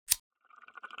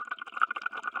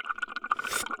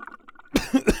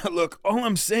Look, all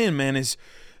I'm saying, man, is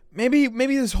maybe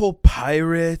this whole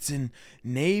pirates and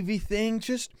Navy thing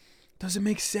just doesn't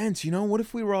make sense, you know? What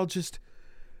if we were all just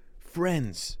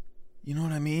friends? You know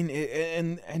what I mean?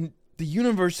 And the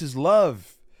universe is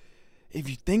love, if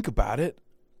you think about it,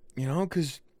 you know?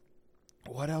 Because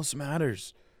what else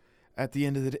matters at the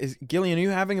end of the day? Gillian, are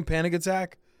you having a panic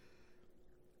attack?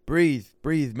 Breathe,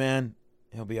 man.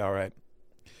 He'll be all right.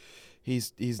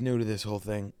 He's new to this whole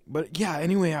thing. But yeah,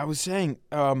 anyway, I was saying,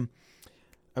 yeah,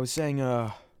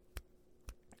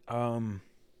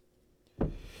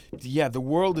 the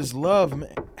world is love.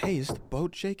 Hey, is the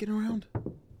boat shaking around?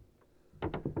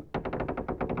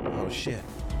 Oh, shit.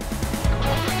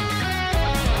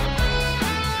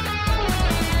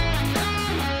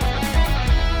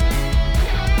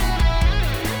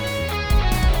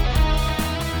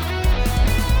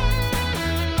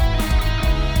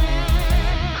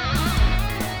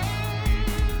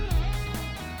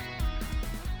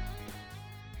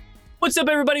 What's up,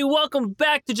 everybody? Welcome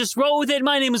back to Just Roll With It.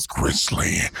 My name is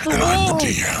Grizzly, and I'm the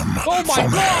DM Oh my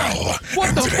from God! hell. What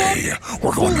and the today, fuck?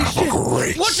 we're going to Holy have a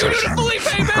great What you session. doing to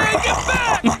Felipe, man? Get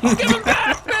back! Give him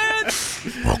back, man!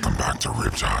 Welcome back to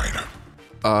Riptide.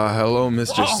 Hello,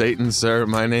 Mr. Whoa. Satan, sir.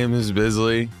 My name is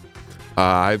Bisley.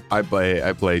 I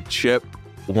played Chip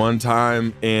one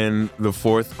time in the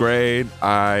 4th grade.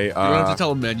 You don't have to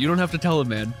tell him, man. You don't have to tell him,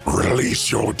 man.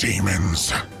 Release your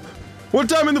demons. One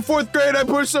time in the 4th grade, I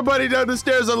pushed somebody down the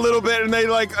stairs a little bit, and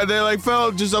they fell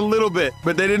just a little bit,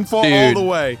 but they didn't fall all the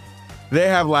way. They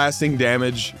have lasting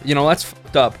damage. You know, that's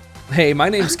fucked up. Hey, my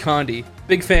name's Condi.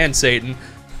 Big fan, Satan.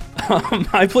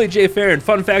 I play Jay Farron.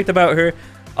 Fun fact about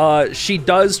her, she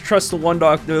does trust the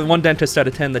one dentist out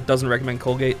of 10 that doesn't recommend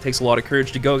Colgate. Takes a lot of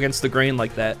courage to go against the grain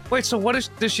like that. Wait, so what is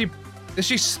she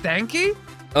stanky?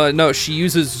 No, she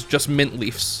uses just mint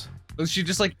leaves. She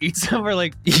just like eats them or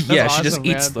like Yeah, she just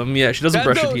eats them. Yeah, she doesn't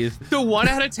brush her teeth. The 1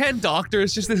 out of 10 doctor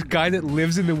is just this guy that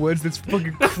lives in the woods that's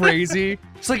fucking crazy.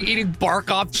 It's like eating bark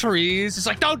off trees. It's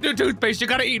like, don't do toothpaste, you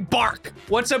gotta eat bark.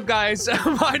 What's up, guys?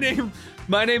 My name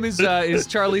is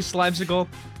Charlie Slimesicle.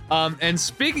 And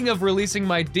speaking of releasing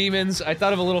my demons, I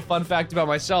thought of a little fun fact about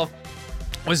myself.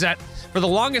 Was that for the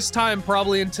longest time,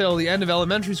 probably until the end of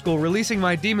elementary school, releasing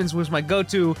my demons was my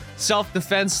go-to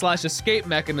self-defense / escape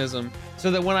mechanism. So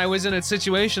that when I was in a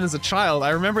situation as a child, I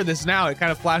remember this now, it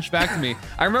kind of flashed back to me.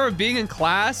 I remember being in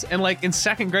class and like in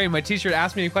 2nd grade, my teacher had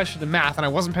asked me a question in math and I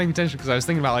wasn't paying attention because I was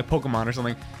thinking about like Pokemon or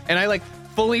something. And I like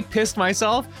fully pissed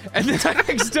myself and then I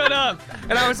like, stood up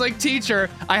and I was like, teacher,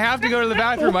 I have to go to the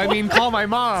bathroom. I mean, call my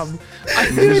mom.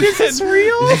 Is this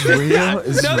real? Is this real?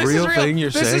 Is this No, a this real is thing you're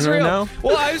This saying is right real. now?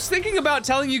 Well, I was thinking about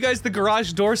telling you guys the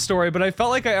garage door story, but I felt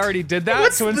like I already did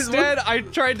that. So instead, I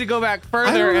tried to go back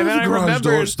further, and then I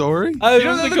remembered. Story. I You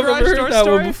don't know don't think the I've ever garage door heard that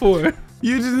story? one before.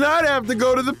 You did not have to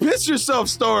go to the piss yourself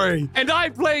story. And I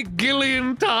play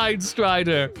Gillian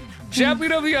Tidestrider,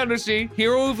 champion of the undersea,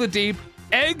 hero of the deep,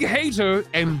 egg hater,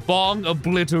 and bong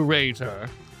obliterator.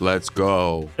 Let's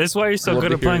go. That's why you're so love good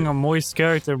to at hear playing it. a moist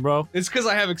character, bro. It's because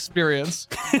I have experience.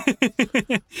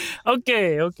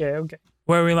 Okay.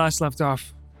 Where we last left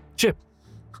off. Chip,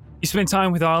 you spent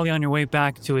time with Ollie on your way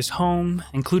back to his home,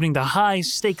 including the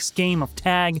high-stakes game of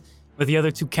tag with the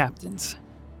other 2 captains.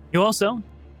 You also,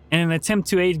 in an attempt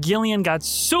to aid Gillian, got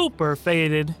super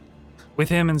faded with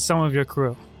him and some of your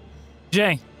crew.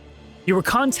 Jay, you were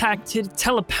contacted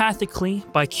telepathically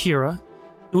by Kira,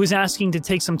 who was asking to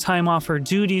take some time off her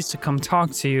duties to come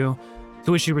talk to you,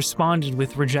 to which you responded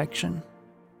with rejection.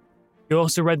 You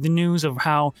also read the news of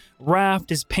how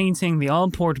Raft is painting the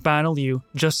Allport battle you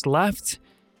just left,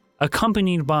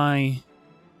 accompanied by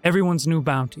everyone's new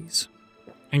bounties.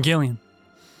 And Gillian,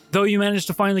 though you managed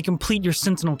to finally complete your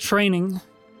Sentinel training,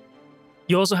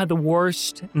 you also had the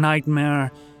worst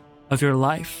nightmare of your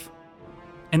life.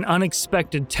 An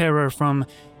unexpected terror from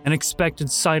an expected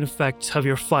side effect of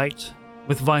your fight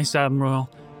with Vice Admiral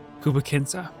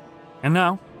Kubakinsa. And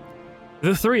now,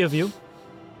 the 3 of you,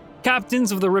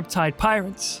 captains of the Riptide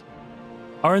Pirates,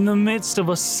 are in the midst of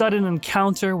a sudden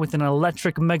encounter with an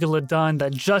electric megalodon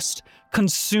that just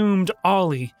consumed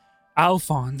Ollie,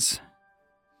 Alphonse,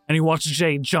 and you watch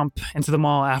Jay jump into the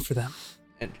maw after them.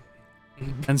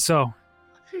 And so,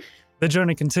 the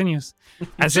journey continues.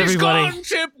 As She's everybody... gone,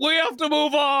 Chip. We have to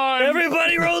move on.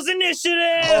 Everybody rolls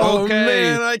initiative! Oh Okay.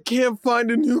 man, I can't find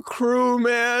a new crew,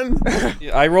 man.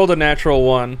 I rolled a natural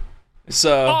 1,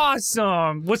 so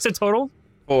Awesome! What's the total?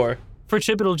 4. For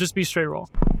Chip, it'll just be straight roll.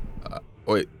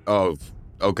 Wait. Oh.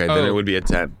 Okay. Then Oh. it would be a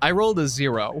 10. I rolled a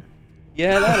 0.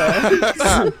 Yeah,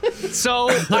 that So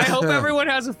I hope everyone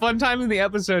has a fun time in the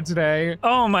episode today.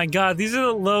 Oh my god, these are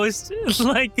the lowest,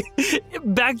 like,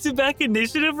 back-to-back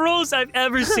initiative rolls I've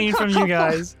ever seen from you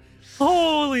guys.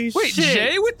 Holy Wait, shit.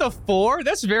 Jay with the 4?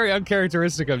 That's very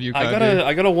uncharacteristic of you, I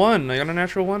Cody. got a 1. I got a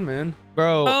natural 1, man.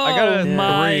 Bro, I got a 3.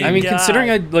 my I mean, God. considering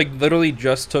I like literally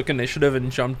just took initiative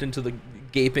and jumped into the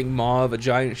gaping maw of a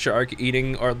giant shark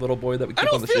eating our little boy that we keep I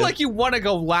on don't the feel ship. like you want to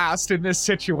go last in this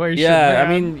situation. Yeah, man. I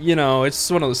mean, you know, it's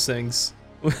one of those things.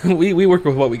 we work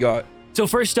with what we got. So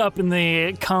first up in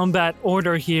the combat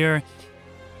order here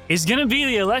is gonna be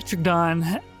the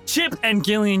Electrodon. Chip and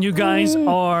Gillian, you guys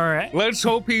are Let's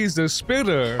hope he's the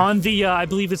spinner. on the, I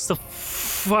believe it's the,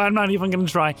 I'm not even gonna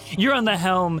try. You're on the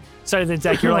helm side of the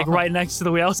deck. You're like right next to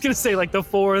the wheel. I was gonna say like the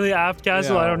fore or the aft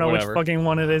castle. Yeah, I don't know whatever. which fucking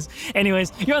one it is.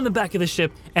 Anyways, you're on the back of the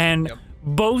ship, and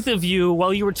both of you,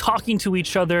 while you were talking to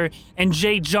each other, and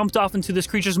Jay jumped off into this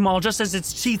creature's maw just as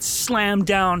its teeth slammed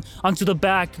down onto the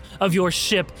back of your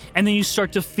ship, and then you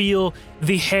start to feel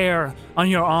the hair on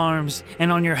your arms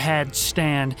and on your head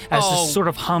stand as Oh. this sort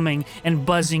of humming and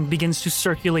buzzing begins to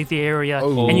circulate the area,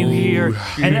 and you hear,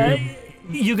 and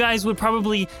you guys would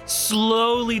probably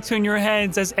slowly turn your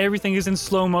heads as everything is in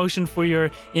slow motion for your,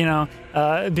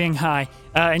 being high,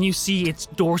 and you see its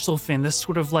dorsal fin, this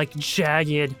sort of like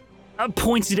jagged,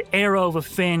 pointed arrow of a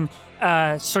fin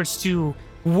starts to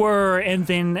whir and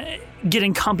then get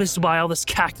encompassed by all this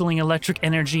cackling electric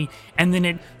energy, and then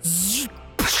it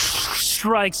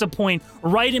strikes a point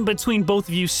right in between both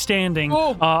of you standing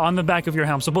on the back of your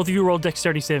helm. So both of you roll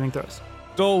dexterity saving throws.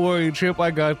 Don't worry, Chip, I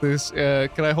got this.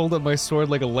 Can I hold up my sword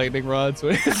like a lightning rod? So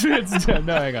it's done.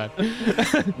 No, hang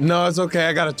on. No, it's okay.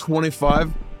 I got a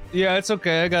 25. Yeah, it's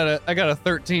okay. I got a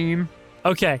 13.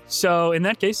 Okay, so in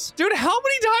that case, Dude, how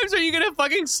many times are you gonna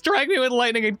fucking strike me with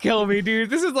lightning and kill me,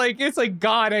 dude? This is like, it's like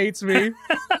God hates me.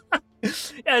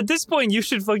 at this point you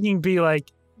should fucking be like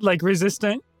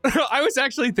resistant. I was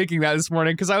actually thinking that this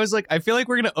morning because I was like, I feel like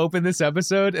we're gonna open this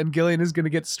episode and Gillian is gonna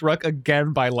get struck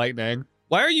again by lightning.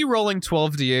 Why are you rolling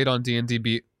 12d8 on D&D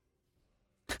Beat?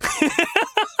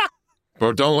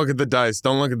 Bro, don't look at the dice.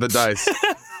 Don't look at the dice.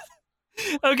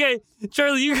 Okay,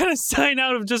 Charlie, you gotta sign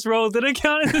out of just roll that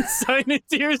account and then sign it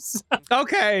to yourself.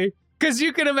 Okay, because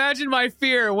you can imagine my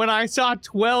fear when I saw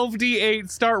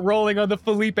 12d8 start rolling on the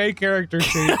Felipe character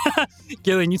sheet.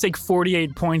 Gillian, you take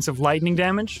 48 points of lightning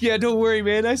damage. Yeah, don't worry,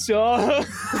 man. I saw.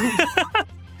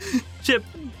 Chip,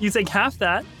 you take half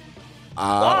that.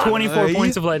 24 24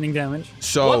 points of lightning damage.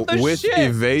 So What the with shit?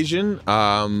 evasion,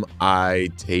 I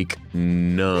take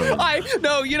none.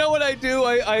 No, you know what I do?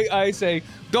 I say,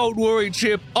 don't worry,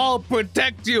 Chip, I'll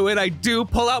protect you. And I do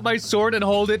pull out my sword and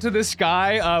hold it to the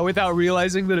sky without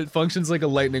realizing that it functions like a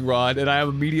lightning rod. And I am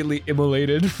immediately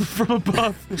immolated from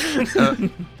above.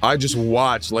 I just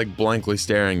watch, like blankly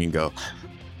staring, and go,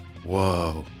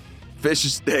 "Whoa, fish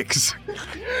sticks."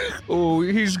 Oh,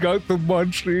 he's got the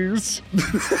munchies.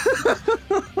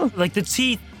 Like the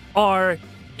teeth are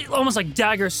almost like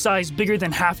dagger size, bigger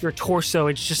than half your torso.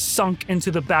 It's just sunk into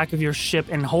the back of your ship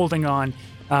and holding on.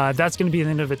 That's going to be the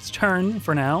end of its turn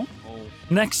for now.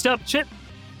 Next up, Chip.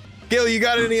 Gil, you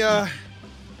got any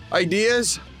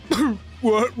ideas?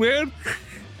 What, man?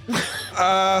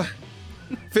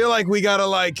 Feel like we gotta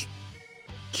like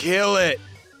kill it.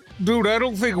 Dude, I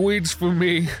don't think weed's for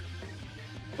me.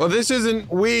 Well, this isn't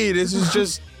weed. This is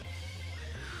just.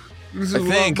 This is I a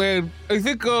think- lot, man. I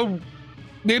think,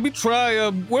 maybe try,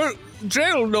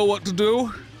 Jay will know what to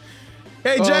do.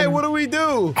 Hey Jay, what do we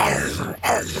do?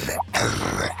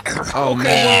 Oh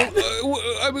man. Well,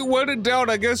 I mean, when in doubt,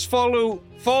 I guess follow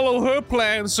her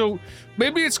plan. So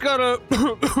maybe it's got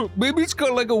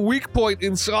like a weak point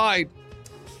inside.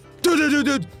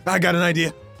 Dude. I got an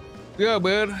idea. Yeah,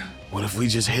 man. What if we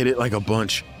just hit it like a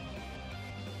bunch?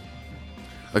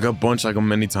 Like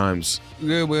many times.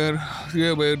 Yeah, man.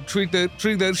 Treat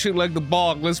that shit like the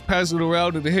bong. Let's pass it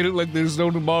around and hit it like there's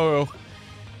no tomorrow.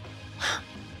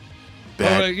 All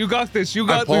right, you got this. You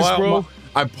got this, bro.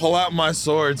 I pull out my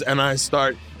swords and I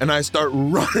start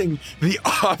running the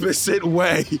opposite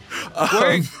way.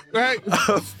 Wait.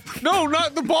 No,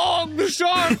 not the bong. The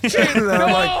shark. Shit, And then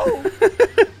I'm no.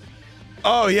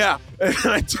 Oh yeah, and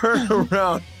I turn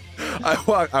around.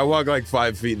 I walk like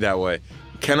 5 feet that way.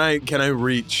 Can I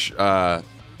reach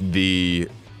the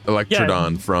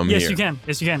Electrodon from Yes, here? you can.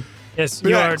 Yes,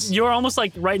 Yes. you're almost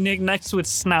like right next to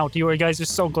its snout. You guys are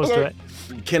so close to it.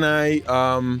 Can I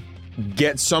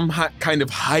get some kind of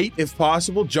height if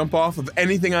possible? Jump off of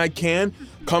anything I can,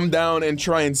 come down and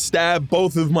try and stab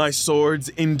both of my swords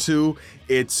into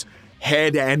its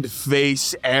head and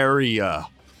face area.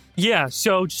 Yeah,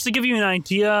 so just to give you an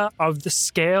idea of the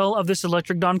scale of this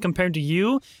Electrodon compared to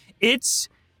you, its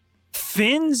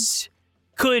fins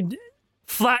could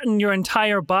flatten your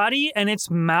entire body, and its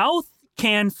mouth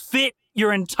can fit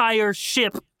your entire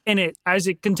ship in it as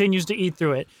it continues to eat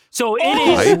through it. So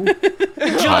it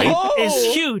is giant.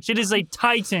 It's huge. It is a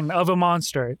titan of a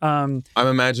monster. I'm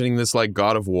imagining this like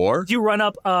God of War. You run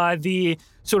up the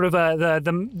sort of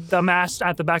the mast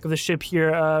at the back of the ship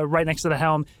here, right next to the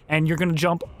helm, and you're gonna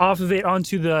jump off of it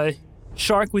onto the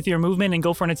shark with your movement and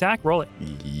go for an attack. Roll it.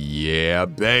 Yeah,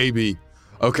 baby.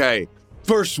 Okay,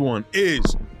 first one is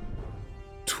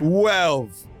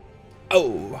 12.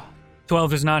 Oh.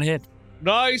 12 does not hit.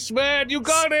 Nice, man. You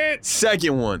got it.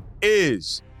 Second one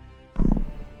is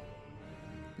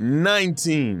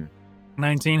 19.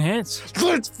 19 hits.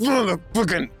 Let's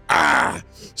fucking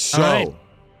So All right.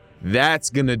 that's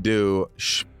gonna do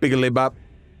spiggly bop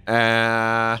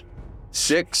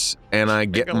 6, and I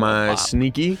get my Spiggly-bop.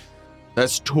 sneaky.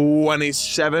 That's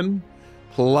 27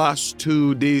 plus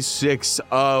 2d6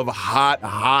 of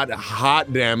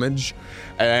hot damage,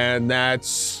 and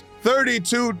that's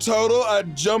 32 total. I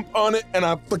jump on it and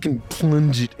I fucking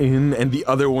plunge it in, and the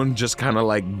other one just kind of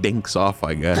like dinks off,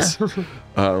 I guess.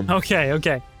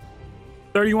 Okay.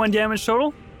 31 damage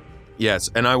total? Yes,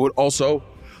 and I would also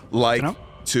like No.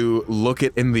 to look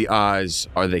it in the eyes.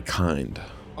 Are they kind?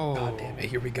 Oh, God damn it,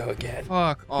 here we go again.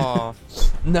 fuck off.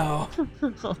 No.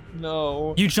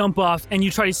 No. You jump off and you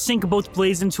try to sink both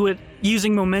blades into it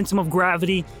using momentum of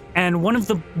gravity, and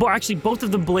both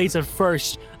of the blades at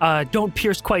first don't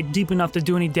pierce quite deep enough to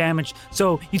do any damage.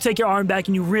 So you take your arm back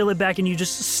and you reel it back and you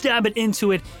just stab it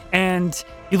into it, and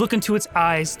you look into its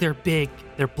eyes. They're big,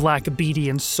 they're black, beady,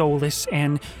 and soulless,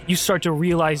 and you start to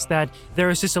realize that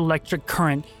there is this electric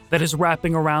current that is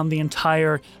wrapping around the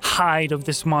entire hide of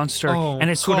this monster, and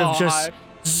it's sort of just...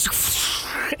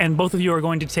 And both of you are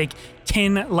going to take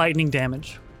 10 lightning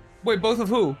damage. Wait, both of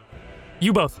who?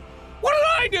 You both. What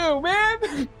did I do,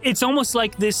 man? It's almost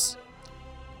like this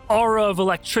aura of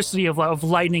electricity, of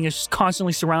lightning is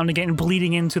constantly surrounding it and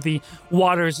bleeding into the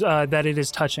waters that it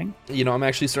is touching. You know, I'm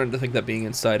actually starting to think that being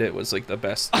inside it was like the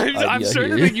best idea I'm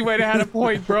starting to here. think you might have had a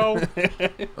point, bro.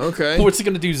 Okay. What's it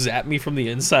gonna do? Zap me from the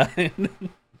inside?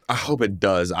 I hope it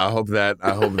does. I hope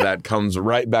that comes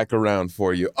right back around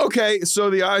for you. Okay, so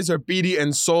the eyes are beady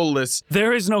and soulless.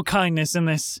 There is no kindness in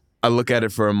this. I look at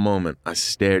it for a moment. I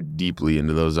stare deeply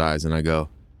into those eyes and I go,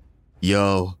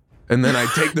 yo. And then I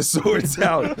take the swords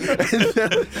out.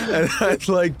 And I'd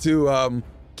like to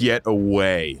get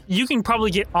away. You can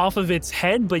probably get off of its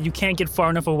head, but you can't get far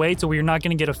enough away to where you're not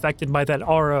going to get affected by that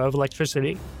aura of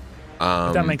electricity.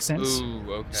 If that makes sense. Ooh,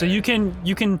 okay. So you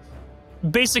can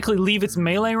basically leave its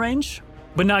melee range,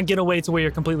 but not get away to where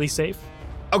you're completely safe.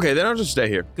 Okay, then I'll just stay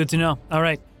here. Good to know. All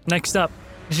right, next up,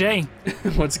 Jay.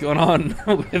 What's going on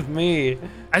with me?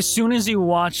 As soon as you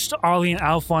watched Arlie and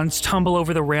Alphonse tumble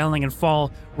over the railing and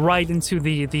fall right into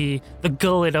the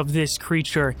gullet of this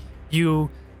creature, you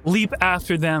leap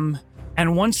after them,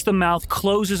 and once the mouth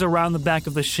closes around the back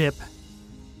of the ship,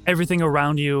 everything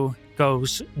around you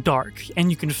goes dark, and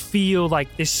you can feel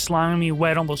like this slimy,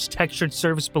 wet, almost textured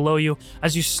surface below you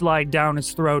as you slide down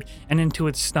its throat and into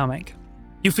its stomach.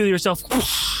 You feel yourself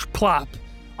plop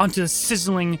onto the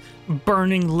sizzling,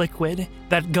 burning liquid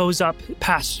that goes up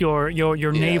past your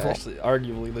navel. Actually,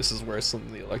 arguably, this is worse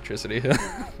than the electricity.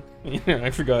 I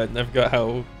forgot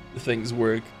how things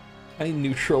work. I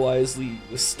neutralize the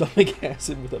stomach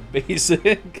acid with a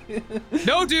basic.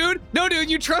 No, dude.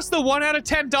 You trust the 1 out of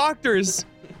 10 doctors.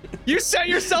 You set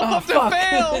yourself up to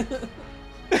fail.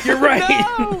 You're right.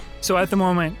 No. So at the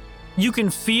moment, you can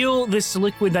feel this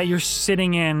liquid that you're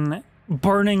sitting in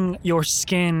burning your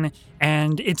skin,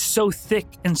 and it's so thick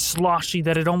and sloshy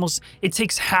that it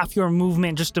takes half your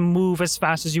movement just to move as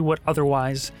fast as you would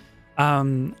otherwise.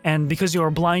 And because you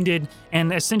are blinded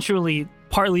and essentially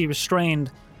partly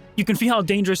restrained, you can feel how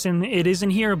dangerous it is in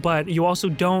here, but you also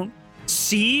don't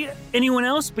see anyone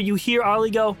else, but you hear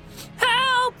Ollie go,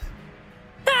 "Help!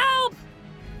 Help!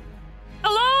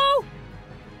 Hello?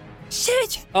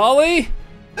 Shit! Ollie?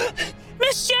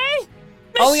 Miss J?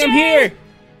 Miss Ollie, J? I'm here. Do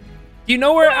you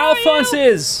know where Where are Alphonse you?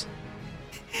 is?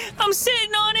 I'm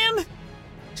sitting on him!"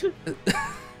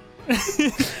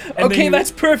 Okay,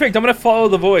 that's perfect. I'm gonna follow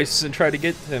the voice and try to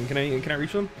get to him. Can I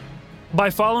reach him? By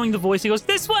following the voice, he goes,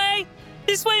 "This way,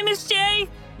 Miss J."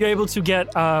 You're able to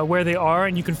get where they are,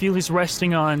 and you can feel he's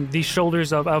resting on the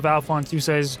shoulders of Alphonse, who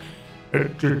says,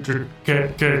 Captain,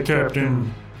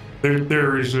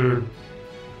 there is a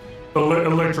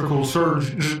electrical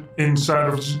surge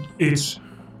inside of its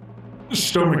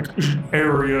stomach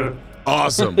area.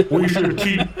 Awesome. We should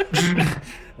keep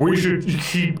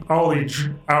Ollie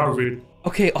out of it.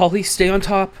 Okay, Ollie, stay on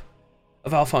top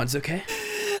of Alphonse, okay?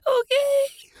 "Okay."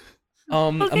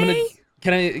 I'm gonna.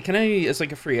 Okay. Can I, as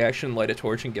like a free action, light a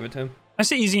torch and give it to him? I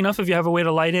say easy enough if you have a way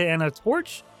to light it and a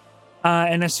torch.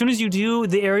 And as soon as you do,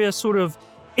 the area sort of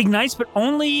ignites, but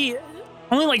only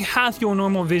like half your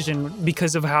normal vision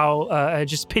because of how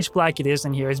just pitch black it is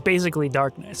in here. It's basically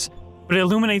darkness. But it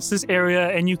illuminates this area,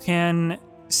 and you can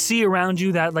see around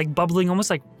you that like bubbling, almost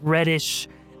like reddish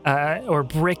or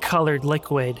brick-colored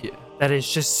liquid that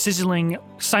is just sizzling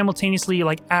simultaneously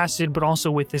like acid, but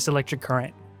also with this electric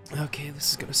current. Okay,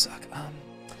 this is gonna suck.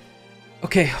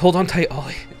 Okay, hold on tight,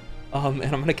 Ollie. And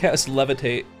I'm gonna cast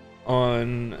Levitate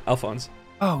on Alphonse.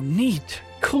 Oh, neat.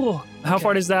 Cool. How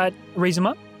far does that raise him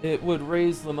up? It would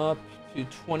raise them up to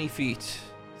 20 feet.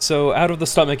 So out of the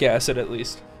stomach acid, at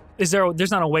least.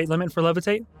 There's not a weight limit for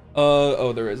levitate?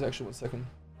 Oh, there is actually. 1 second.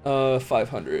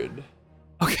 500.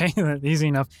 Okay, easy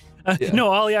enough. Yeah.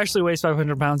 No, Ollie actually weighs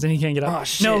 500 pounds and he can't get up. Oh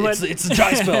shit! No, but It's a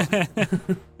dry spell.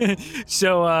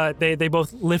 so they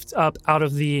both lift up out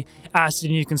of the acid,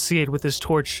 and you can see it with this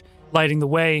torch lighting the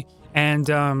way. And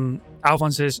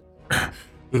Alphonse says, Thank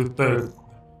you,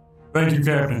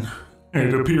 Captain.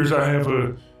 It appears I have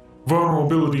a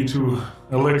vulnerability to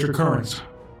electric currents.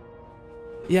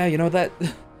 Yeah, you know that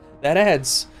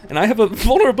adds, and I have a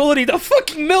vulnerability to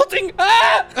fucking melting.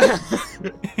 Ah!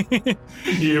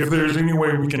 If there's any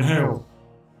way we can help,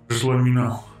 just let me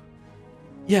know.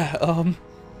 Yeah,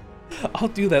 I'll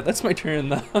do that. That's my turn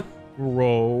now.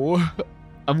 Bro,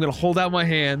 I'm gonna hold out my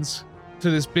hands to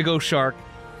this big old shark.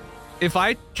 If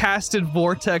I casted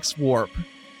Vortex Warp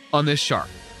on this shark,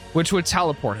 which would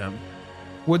teleport him,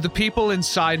 would the people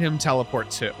inside him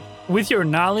teleport too? with your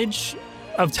knowledge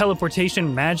of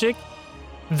teleportation magic,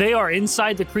 they are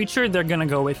inside the creature, they're gonna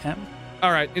go with him.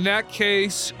 All right, in that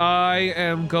case, I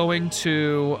am going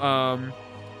to,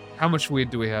 how much weed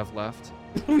do we have left?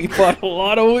 We bought a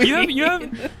lot of weed.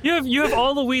 You have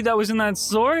all the weed that was in that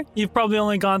store. You've probably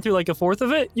only gone through like a fourth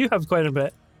of it. You have quite a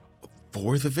bit.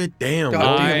 Fourth of it? Damn.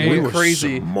 God, we were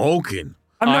crazy. smoking.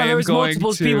 I know I there am was going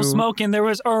multiple to- people smoking. There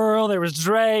was Earl, there was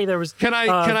Dre, there was. Can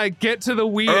I get to the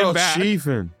weed Earl and back?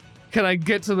 Chiefin. Can I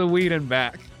get to the weed and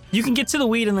back? You can get to the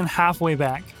weed and then halfway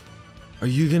back. Are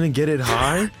you gonna get it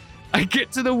high? I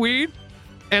get to the weed,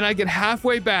 and I get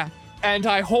halfway back, and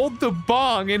I hold the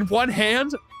bong in one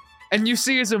hand, and you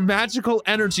see as a magical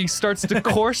energy starts to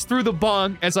course through the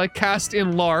bong as I cast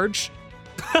Enlarge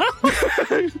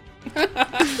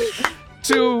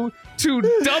to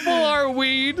double our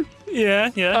weed.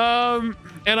 Yeah.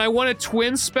 And I want a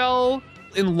twin spell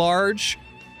Enlarge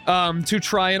to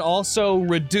try and also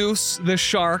reduce the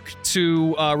shark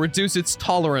to reduce its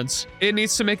tolerance. It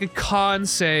needs to make a con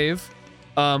save,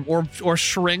 or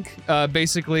shrink,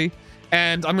 basically.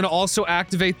 And I'm gonna also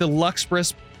activate the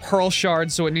Luxbris Pearl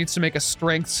Shard, so it needs to make a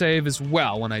strength save as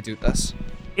well when I do this.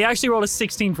 He actually rolled a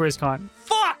 16 for his con.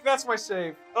 Fuck, that's my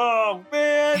save. Oh,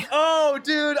 man. Oh,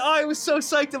 dude, I was so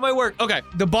psyched at my work. Okay,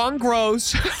 the bong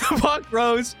grows. The bong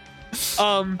grows.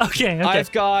 Okay.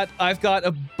 I've got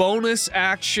a bonus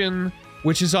action,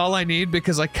 which is all I need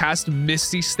because I cast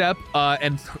Misty Step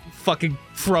and fucking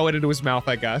throw it into his mouth,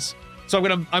 I guess. So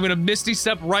I'm gonna Misty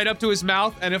Step right up to his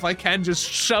mouth, and if I can, just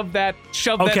shove that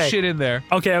shit in there.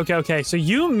 Okay. So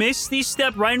you miss the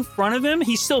step right in front of him.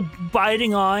 He's still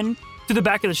biting on to the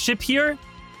back of the ship here.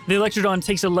 The Electrodon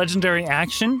takes a legendary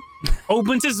action,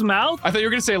 opens his mouth. I thought you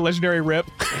were gonna say a legendary rip.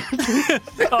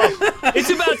 Oh, it's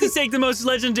about to take the most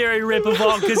legendary rip of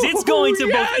all because it's going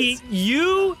to both eat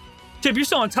you. Chip, you're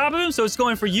still on top of him, so it's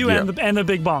going for you and the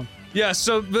big bong. Yeah,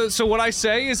 so what I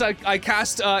say is I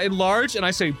cast Enlarge, and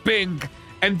I say Bing,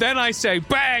 and then I say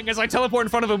Bang as I teleport in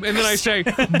front of him, and then I say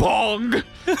Bong,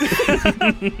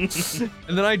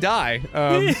 and then I die,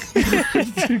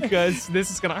 because this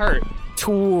is gonna hurt.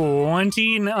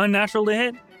 20 unnatural to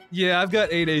hit. Yeah, I've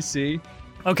got 8 AC.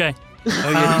 Okay. Oh,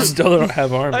 yeah, you still don't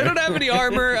have armor. I don't have any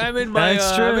armor. I'm in my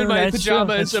That's true, I'm in my that's true,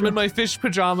 pajamas. that's I'm true. in my fish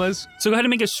pajamas. So go ahead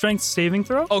and make a strength saving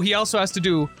throw. Oh, he also has to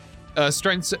do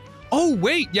strength. Oh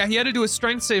wait, yeah, he had to do a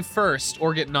strength save first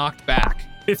or get knocked back.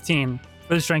 15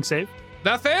 for the strength save.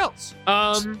 That fails.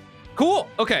 Cool.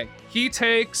 Okay. He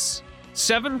takes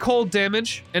 7 cold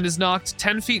damage and is knocked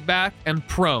 10 feet back and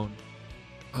prone.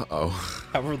 Uh-oh.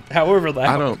 However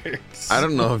that works. I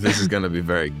don't know if this is gonna be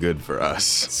very good for us.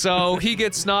 So he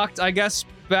gets knocked, I guess,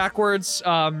 backwards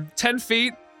 10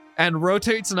 feet and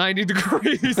rotates 90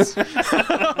 degrees.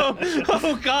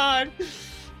 Oh God.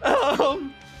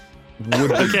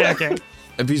 Okay.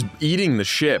 If he's eating the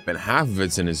ship and half of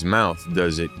it's in his mouth,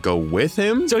 does it go with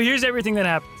him? So here's everything that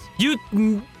happens.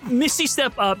 You misty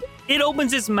step up. It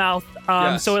opens its mouth.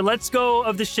 Yes. So it lets go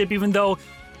of the ship, even though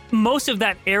most of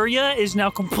that area is now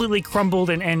completely crumbled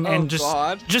and Oh, just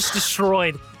God.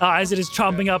 destroyed as it is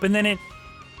chomping up. And then it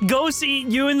goes to eat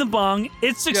you in the bung.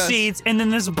 It succeeds, and then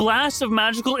this blast of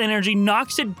magical energy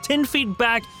knocks it 10 feet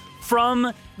back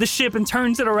from the ship and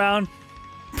turns it around,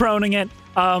 proning it.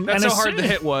 That's how hard the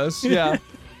hit was. Yeah.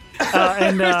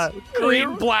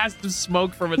 Green blast of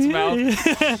smoke from its mouth.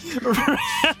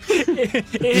 It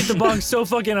hit the bung so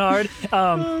fucking hard.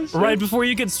 Right before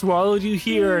you get swallowed, you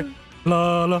hear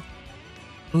la la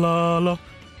la la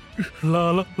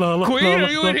la la la la. Queen, la,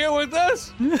 are you la. in here with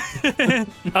us?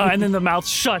 And then the mouth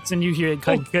shuts and you hear it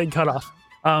cut off.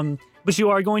 But you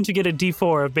are going to get a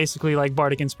D4 of basically like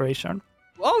bardic inspiration.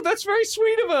 Oh, that's very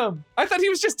sweet of him. I thought he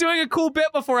was just doing a cool bit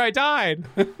before I died.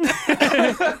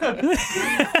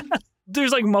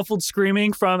 There's like muffled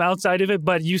screaming from outside of it,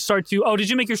 but you start to. Oh, did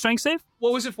you make your strength save?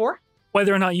 What was it for?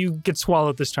 Whether or not you get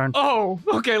swallowed this turn. Oh,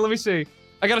 okay, let me see.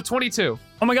 I got a 22.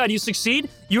 Oh my god, you succeed?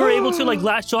 You are able to like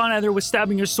latch on either with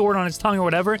stabbing your sword on its tongue or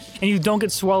whatever, and you don't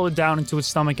get swallowed down into its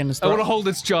stomach and its I throat. want to hold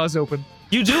its jaws open.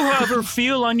 You do, however,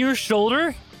 feel on your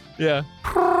shoulder, Yeah.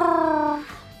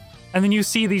 and then you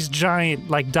see these giant,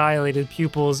 like, dilated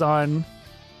pupils on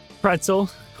Pretzel,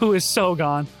 who is so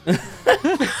gone.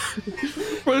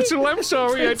 Pretzel, I'm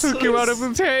sorry I took you out of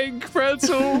the tank,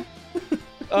 Pretzel.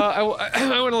 I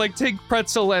want to like take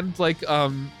Pretzel and like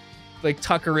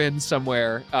tuck her in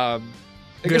somewhere. I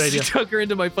Good guess idea. tuck her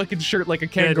into my fucking shirt like a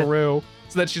kangaroo,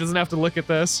 so that she doesn't have to look at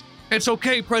this. It's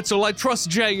okay, Pretzel. I trust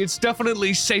Jay. It's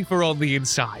definitely safer on the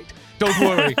inside. Don't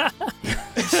worry.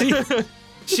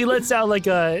 She lets out like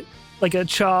a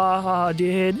cha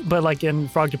did, but like in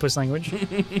Frogtopus language.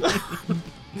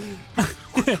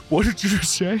 What did you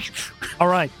just say? All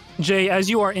right, Jay, as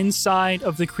you are inside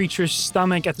of the creature's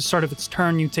stomach at the start of its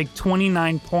turn, you take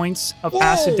 29 points of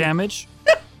acid damage.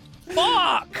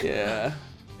 Fuck! Yeah.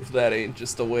 If that ain't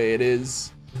just the way it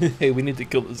is. Hey, we need to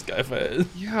kill this guy fast.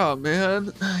 Yeah,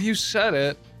 man. You said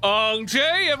it.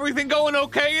 Jay, everything going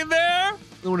okay in there?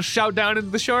 You want to shout down into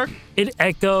the shark? It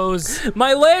echoes,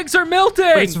 My legs are melting!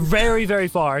 but it's very, very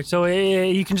far. So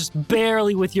you can just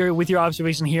barely, with your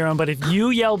observation, hear him. But if you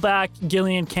yell back,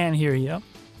 Gillian can't hear you.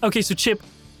 Okay, so Chip,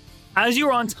 as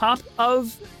you're on top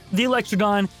of the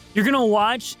Electrodon, you're gonna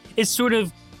watch it sort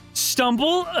of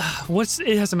stumble.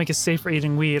 It has to make a save for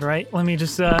eating weed, right? Let me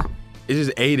just. It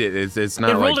just ate it. It's not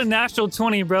It like rolled a natural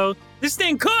 20, bro. This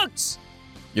thing cooks.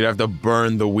 you'd have to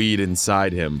burn the weed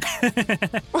inside him.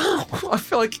 I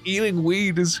feel like eating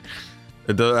weed is...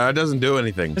 That doesn't do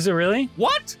anything. Is it really?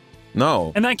 What?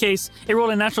 No. In that case, it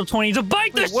rolled a natural 20 to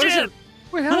bite this What is shit. it?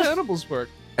 Wait, how do edibles work?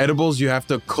 Edibles, you have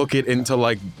to cook it into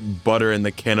like butter, and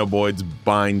the cannabinoids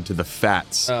bind to the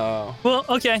fats. Oh. Well,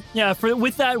 okay, yeah.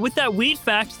 With that weed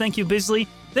fact, thank you, Bisley.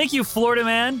 Thank you, Florida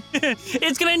man.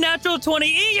 It's gonna natural 20.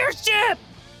 Eat your shit.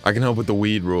 I can help with the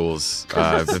weed rules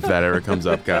if that ever comes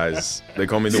up, guys. They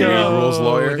call me the weed rules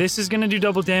lawyer. This is gonna do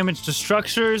double damage to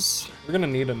structures. We're gonna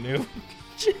need a new.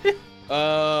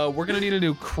 We're gonna need a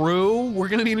new crew. We're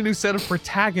gonna need a new set of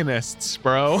protagonists,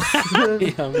 bro.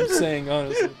 Yeah, I'm just saying,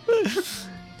 honestly.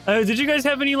 Did you guys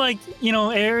have any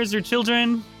heirs or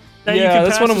children? That you Yeah, could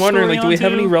that's pass what I'm the wondering. story Like, do we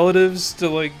have on to? any relatives to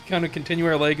like kind of continue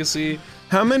our legacy?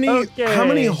 How many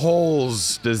Okay.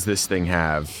 holes does this thing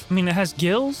have? I mean, it has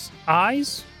gills,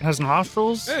 eyes, it has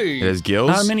nostrils. It Hey, has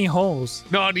gills? Not many holes.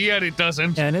 not yet. It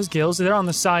doesn't. Yeah, it has gills. They're on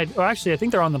the side. Or actually, I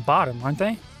think they're on the bottom, aren't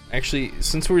they? Actually,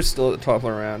 since we're still at the top of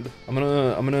the round, I'm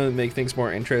gonna make things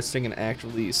more interesting and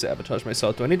actually sabotage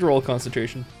myself. Do I need to roll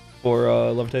concentration for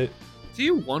levitate? Do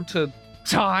you want to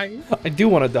die? I do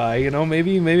want to die. You know,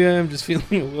 maybe I'm just feeling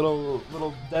a little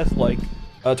death-like.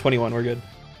 21, we're good.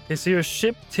 Okay, so your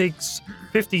ship takes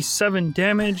 57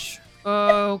 damage.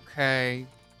 Okay.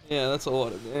 Yeah, that's a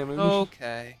lot of damage.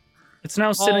 Okay. It's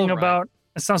now sitting All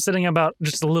right. about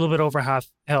just a little bit over half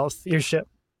health. Your ship,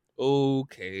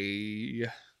 Okay.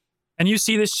 and you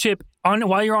see this ship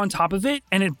while you're on top of it,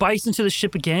 and it bites into the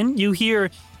ship again. You hear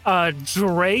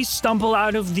Dre stumble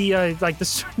out of the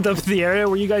the area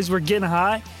where you guys were getting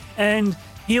high, and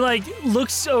he like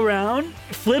looks around,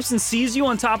 flips, and sees you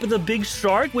on top of the big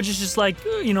shark, which is just like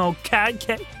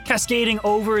cascading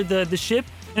over the ship,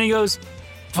 and he goes,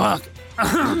 "Fuck,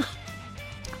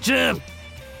 Jib,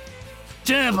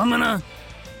 I'm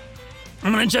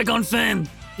gonna check on Finn.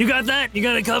 You got that? You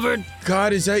got it covered?"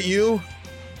 God, is that you?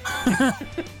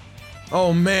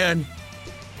 Oh man,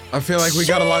 I feel like we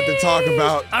got a lot to talk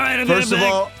about. All right, I'll get it First of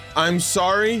back. all, I'm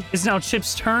sorry. It's now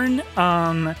Chip's turn.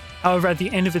 However, at the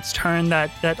end of its turn,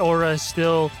 that aura is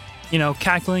still,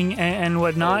 cackling and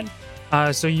whatnot.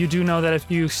 So you do know that if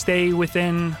you stay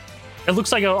within, it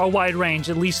looks like a wide range,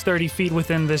 at least 30 feet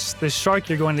within this shark,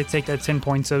 you're going to take that 10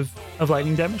 points of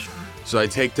lightning damage. So I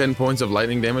take 10 points of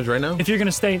lightning damage right now? If you're going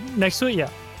to stay next to it, yeah.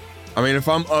 I mean, if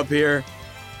I'm up here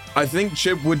I think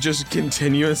Chip would just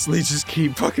continuously just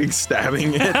keep fucking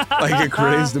stabbing it like a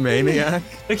crazed maniac.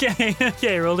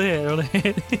 Okay, roll to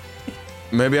hit.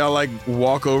 Maybe I'll like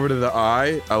walk over to the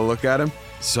eye. I'll look at him.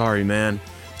 Sorry, man.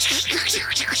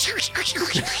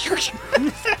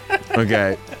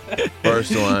 Okay.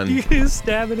 First one. You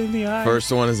stab it in the eye.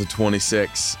 First one is a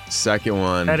 26. Second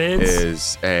one That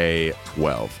is a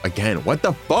 12. Again, what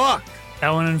the fuck?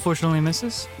 That one unfortunately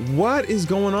misses. What is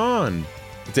going on?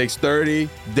 It takes 30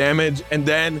 damage, and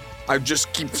then I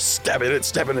just keep stabbing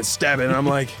it. And I'm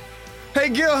like, hey,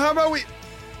 Gil, how about we...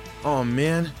 Oh,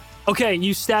 man. Okay,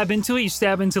 you stab into it. You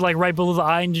stab into like right below the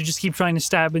eye, and you just keep trying to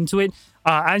stab into it.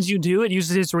 As you do, it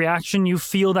uses its reaction. You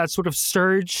feel that sort of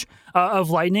surge of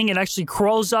lightning. It actually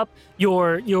crawls up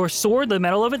your sword, the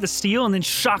metal of it, the steel, and then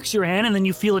shocks your hand, and then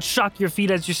you feel it shock your feet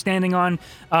as you're standing on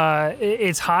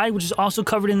its hide, which is also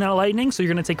covered in that lightning. So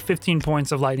you're going to take 15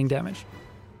 points of lightning damage.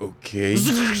 Okay.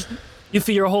 You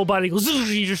feel your whole body go.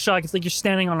 You just shock. It's like you're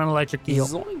standing on an electric eel.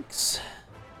 Zoinks.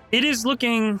 It is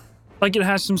looking like it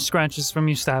has some scratches from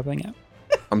you stabbing it.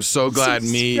 I'm so glad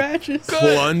me Scratches.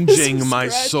 plunging my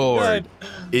Scratch sword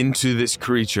into this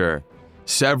creature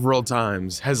several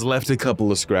times has left a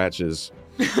couple of scratches.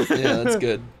 Yeah, that's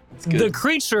good. That's good. The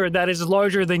creature that is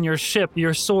larger than your ship,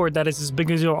 your sword that is as big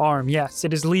as your arm, yes,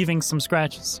 it is leaving some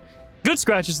scratches. Good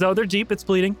scratches, though. They're deep. It's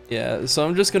bleeding. Yeah, so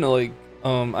I'm just gonna like,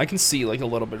 I can see like a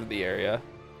little bit of the area,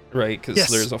 right? Because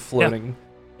Yes. there's a floating.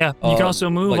 Yeah, you can also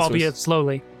move, light albeit source.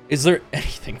 slowly. Is there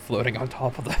anything floating on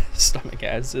top of the stomach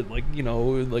acid? Like, you know,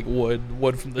 like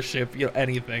wood from the ship, you know,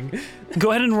 anything.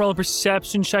 Go ahead and roll a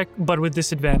perception check, but with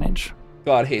disadvantage.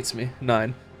 God hates me.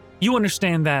 9. You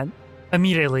understand that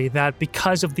immediately, that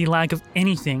because of the lack of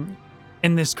anything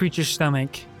in this creature's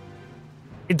stomach,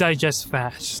 it digests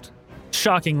fast.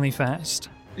 Shockingly fast.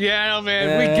 Yeah, no,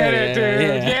 man, we get it,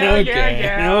 dude.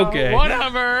 Yeah, okay.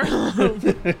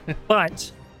 Whatever.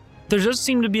 But there does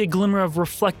seem to be a glimmer of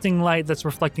reflecting light that's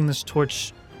reflecting this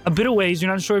torch a bit of ways.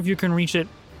 You're not sure if you can reach it,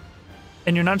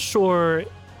 and you're not sure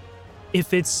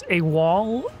if it's a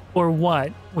wall or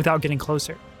what without getting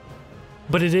closer.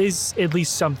 But it is at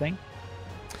least something.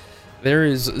 There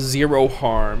is zero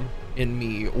harm in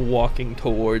me walking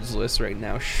towards this right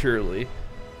now, surely.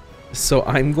 So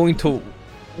I'm going to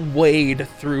wade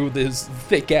through this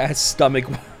thick-ass stomach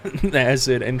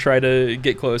acid and try to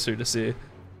get closer to see.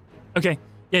 Okay.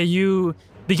 Yeah, you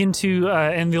begin to,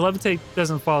 and the levitate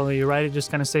doesn't follow you, right? It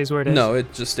just kind of stays where it is? No,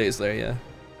 it just stays there, yeah.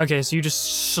 Okay, so you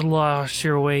just slosh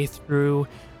your way through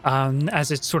as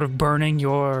it's sort of burning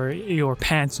your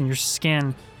pants and your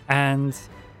skin, and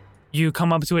you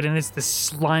come up to it, and it's this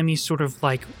slimy sort of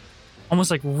like, almost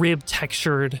like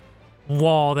rib-textured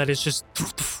wall that is just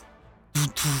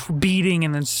beating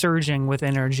and then surging with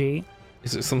energy.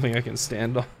 Is it something I can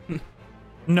stand on?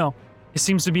 No, it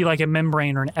seems to be like a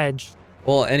membrane or an edge.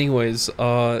 Well, anyways,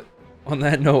 on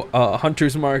that note,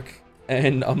 Hunter's Mark,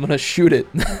 and I'm gonna shoot it.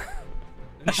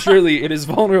 Surely it is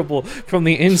vulnerable from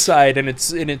the inside, and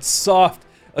it's soft,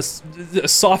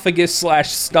 esophagus /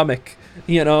 stomach.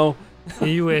 You know.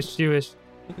 You wish. Go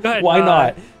ahead. Why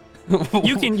not?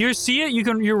 You see it.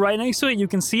 You're right next to it. You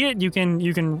can see it. You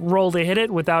can roll to hit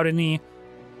it without any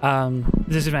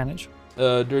disadvantage.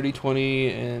 Dirty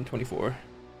 20 and 24.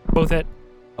 Both hit.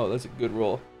 Oh, that's a good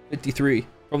roll. 53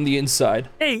 from the inside.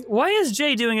 Hey, why is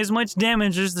Jay doing as much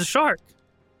damage as the shark?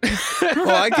 Well,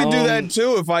 I could do that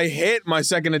too if I hit my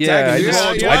second attack.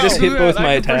 Yeah, and I just hit both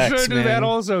my I can attacks, for sure do man. that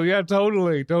also. Yeah,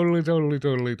 totally.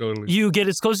 You get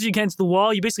as close as you can to the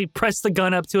wall. You basically press the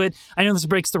gun up to it. I know this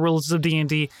breaks the rules of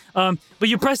D&D, but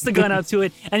you press the gun up to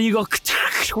it, and you go.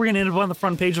 We're gonna end up on the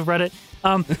front page of Reddit.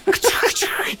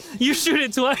 You shoot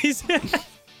it twice.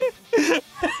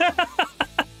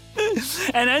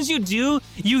 And as you do,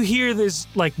 you hear this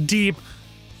like deep,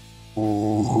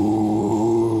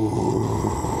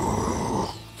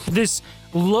 this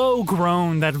low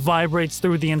groan that vibrates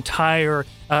through the entire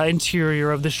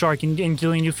interior of the shark, and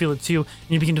Gillian, you feel it too, and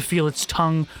you begin to feel its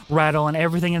tongue rattle, and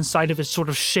everything inside of it sort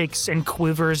of shakes and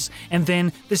quivers, and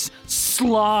then this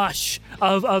slosh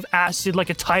of acid, like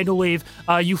a tidal wave,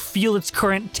 you feel its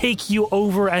current take you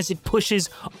over as it pushes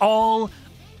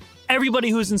everybody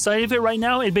who's inside of it right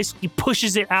now. It basically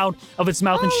pushes it out of its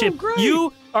mouth and ship. Great.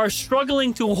 You are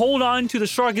struggling to hold on to the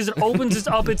shark as it opens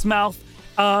up its mouth.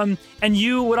 And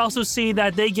you would also see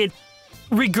that they get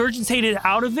regurgitated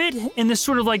out of it in this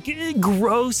sort of like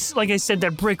gross, like I said,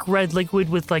 that brick red liquid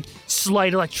with like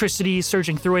slight electricity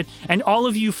surging through it. And all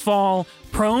of you fall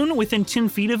prone within 10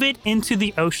 feet of it into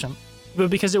the ocean. But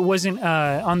because it wasn't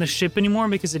on the ship anymore,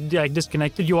 because it like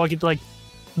disconnected, you all get like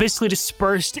basically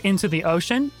dispersed into the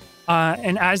ocean.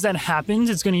 And as that happens,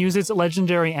 it's going to use its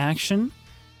legendary action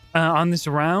on this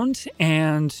round,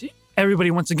 and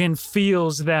everybody once again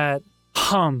feels that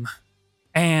hum,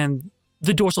 and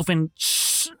the dorsal fin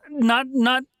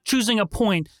not choosing a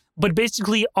point, but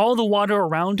basically all the water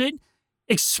around it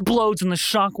explodes in the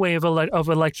shockwave of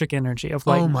electric energy of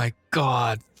lightning. Oh my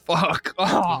god. Fuck.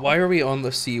 Oh. Why are we on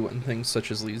the sea when things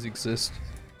such as these exist?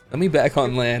 Let me back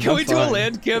on land. Can I'm we do a fine.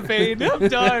 land campaign? I'm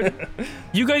done.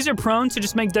 You guys are prone to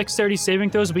just make dexterity saving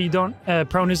throws, but you don't.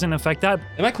 Prone doesn't affect that.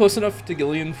 Am I close enough to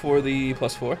Gillian for the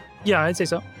 +4? Yeah, I'd say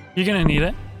so. You're gonna need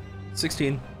it.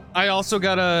 16. I also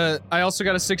got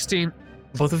a 16.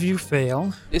 Both of you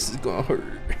fail. This is gonna hurt.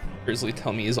 Grizzly,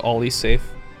 tell me, is Ollie safe?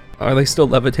 Are they still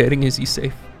levitating? Is he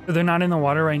safe? They're not in the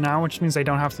water right now, which means they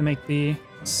don't have to make the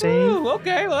save. Ooh,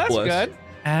 okay, well that's Plus. good.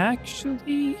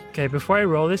 Actually, okay. Before I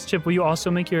roll this, Chip, will you also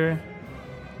make your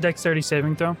dexterity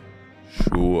saving throw?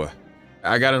 Sure.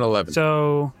 I got an 11.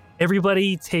 So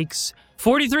everybody takes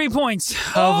 43 points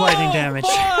of lightning damage.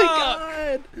 Fuck!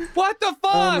 God! What the I'm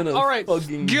fuck? gonna All right,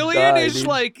 fucking Gillian die, is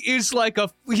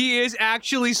dude. he is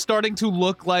actually starting to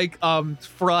look like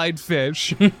fried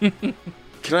fish.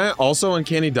 Can I also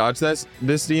uncanny dodge this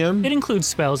DM? It includes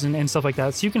spells and stuff like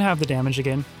that, so you can have the damage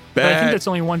again. But I Bet. think that's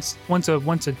only once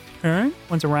a turn,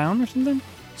 once a round or something.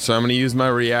 So I'm going to use my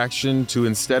reaction to,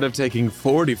 instead of taking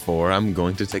 44, I'm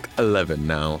going to take 11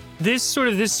 now. This sort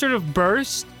of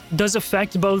burst does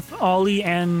affect both Ollie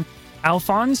and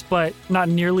Alphonse, but not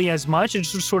nearly as much. It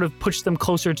just sort of pushes them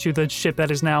closer to the ship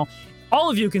that is now. All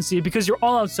of you can see, because you're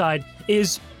all outside,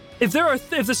 is if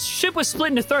the ship was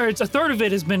split into thirds, a third of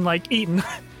it has been like eaten.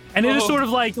 And it is sort of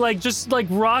like just like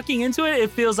rocking into it. It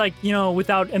feels like,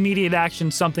 without immediate action,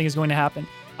 something is going to happen.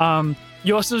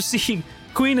 You also see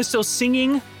Queen is still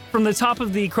singing from the top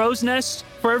of the crow's nest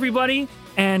for everybody,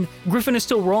 and Griffin is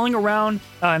still rolling around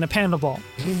in a panda ball.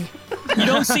 You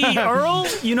don't see Earl.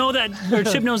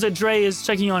 Chip knows that Dre is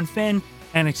checking on Finn,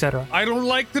 and etc. I don't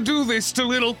like to do this to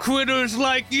little critters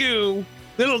like you.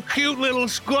 Little cute little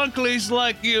skunklies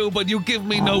like you, but you give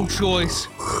me no choice.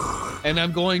 And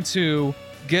I'm going to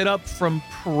get up from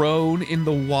prone in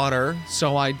the water,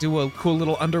 so I do a cool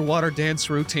little underwater dance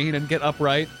routine and get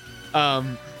upright.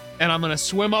 And I'm gonna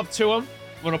swim up to him.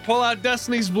 I'm gonna pull out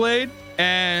Destiny's Blade,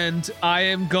 and I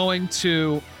am going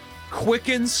to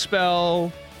quicken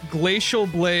spell Glacial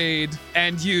Blade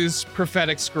and use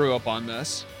Prophetic Screw Up on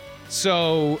this.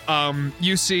 So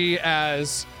you see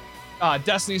as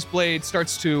Destiny's Blade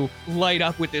starts to light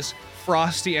up with this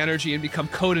frosty energy and become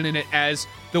coated in it as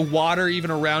the water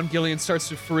even around Gillian starts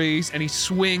to freeze, and he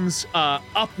swings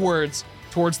upwards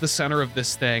towards the center of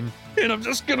this thing. And I'm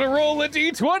just gonna roll a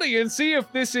d20 and see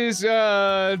if this is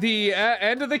the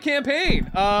end of the campaign.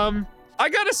 I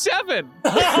got a 7.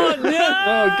 Oh no!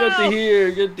 Oh, good to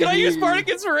hear. Good to Can I hear. use Bardic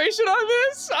Inspiration on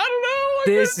this? I don't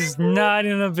know. This is not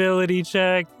an ability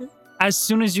check. As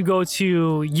soon as you go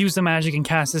to use the magic and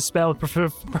cast this spell,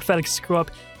 Prophetic Screw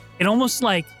Up, it almost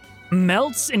like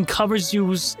melts and covers you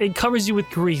with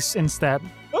grease instead.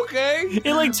 Okay.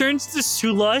 It like turns to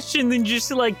slush and then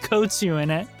just like coats you in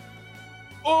it.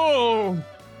 Oh,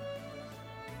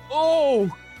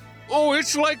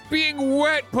 it's like being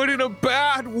wet, but in a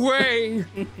bad way.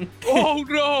 Oh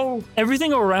no.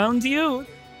 Everything around you,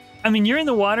 I mean, you're in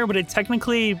the water, but it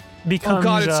technically becomes... Oh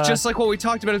god, it's just like what we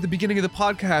talked about at the beginning of the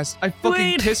podcast. I fucking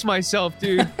Wait. piss myself,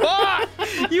 dude. Ah!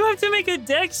 You have to make a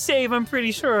dex save, I'm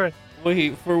pretty sure.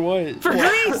 Wait, for what? For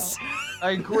grease!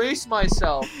 I grease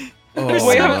myself. Oh,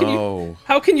 Wait, no.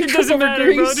 how can you It trip doesn't over matter,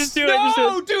 grease? bro. Just do it. Just do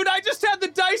No, it. dude, I just had the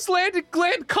dice land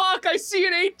cock. I see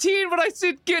an 18, but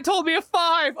it told me a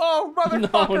 5. Oh,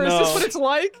 motherfucker, is this no. what it's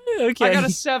like? Okay. I got a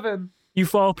 7. You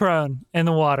fall prone in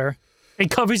the water.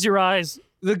 It covers your eyes.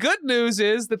 The good news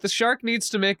is that the shark needs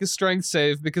to make a strength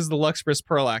save because the Luxpress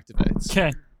Pearl activates.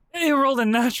 Okay. It rolled a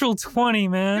natural 20,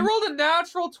 man. You rolled a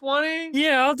natural 20?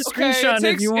 Yeah, I'll just screenshot it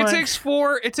if you want.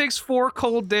 It takes 4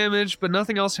 cold damage, but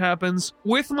nothing else happens.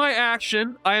 With my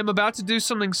action, I am about to do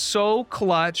something so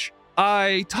clutch.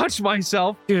 I touch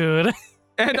myself, Dude.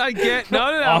 and I get no.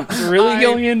 Oh, really,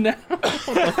 Gillian? Now?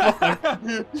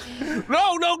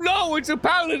 No, it's a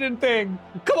paladin thing.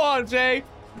 Come on, Jay.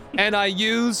 And I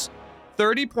use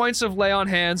 30 points of lay on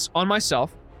hands on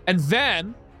myself, and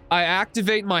then I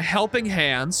activate my helping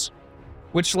hands,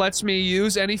 which lets me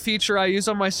use any feature I use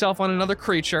on myself on another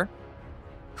creature.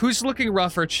 Who's looking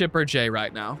rougher, Chip or Jay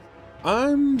right now?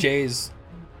 I'm... Jay's,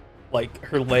 like,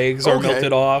 her legs are Okay.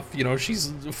 melted off. You know,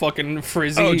 she's fucking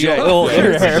frizzy. Oh, Jay. Oh,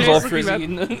 her Jay's hair's all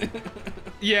looking frizzy.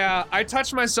 Yeah, I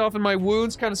touch myself and my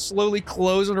wounds kind of slowly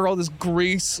close under all this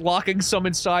grease, locking some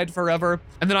inside forever.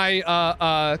 And then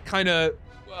I kind of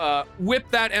whip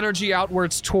that energy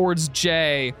outwards towards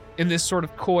Jay in this sort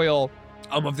of coil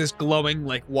of this glowing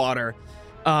like water.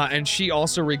 And she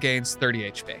also regains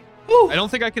 30 HP. Ooh. I don't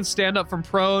think I can stand up from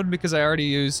prone because I already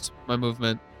used my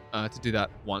movement to do that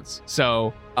once.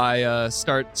 So I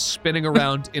start spinning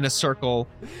around in a circle.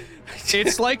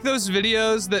 It's like those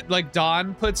videos that like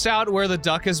Dawn puts out where the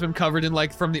duck has been covered in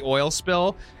like from the oil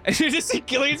spill, and you just see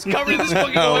Gillian's covered in this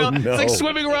fucking oil. no. It's like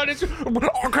swimming around. It's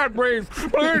I can't breathe.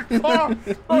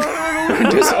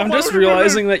 I'm just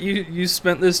realizing that you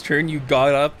spent this turn, you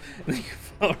got up, and then you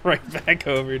fell right back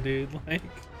over, dude. Like,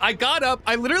 I got up.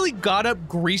 I literally got up,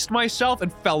 greased myself,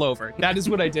 and fell over. That is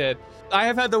what I did. I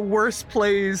have had the worst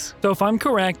plays. So if I'm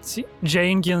correct,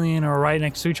 Jay and Gillian are right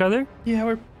next to each other. yeah,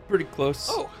 we're pretty close.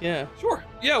 Oh, yeah. Sure.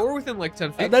 Yeah, we're within like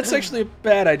 10 feet. That's actually a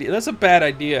bad idea. That's a bad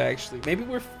idea, actually. Maybe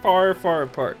we're far, far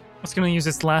apart. It's going to use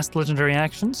its last legendary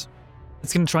actions.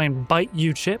 It's going to try and bite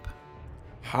you, Chip,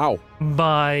 How?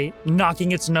 by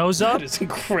knocking its nose up, That is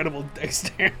incredible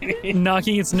dexterity.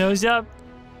 knocking its nose up,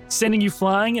 sending you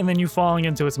flying, and then you falling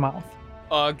into its mouth.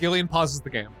 Gillian pauses the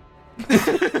game.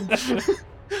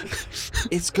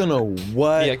 It's gonna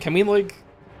what? Yeah, can we like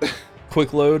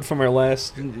quick load from our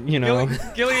last, you know?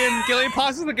 Gillian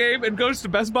pauses the game and goes to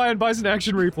Best Buy and buys an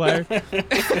action replay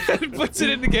and puts it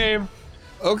in the game.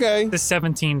 Okay. The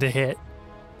 17 to hit.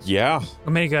 Yeah.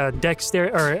 Make a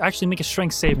dexterity, or actually make a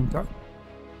strength saving throw.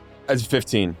 That's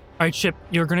 15. All right, Chip,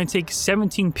 you're going to take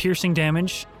 17 piercing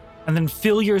damage and then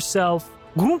feel yourself.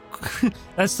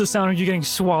 That's the sound of you getting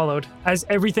swallowed as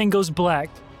everything goes black.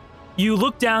 You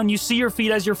look down, you see your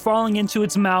feet as you're falling into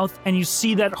its mouth, and you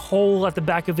see that hole at the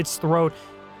back of its throat.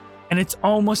 And it's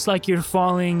almost like you're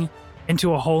falling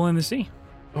into a hole in the sea.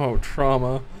 Oh,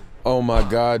 trauma. Oh my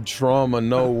god, trauma,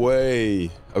 no way.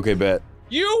 Okay, bet.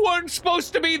 You weren't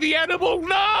supposed to be the animal.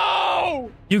 No!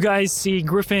 You guys see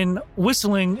Griffin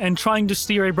whistling and trying to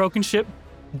steer a broken ship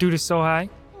due to so high.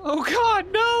 Oh God,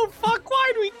 no! Fuck!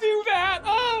 Why'd we do that?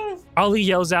 Oh! Ollie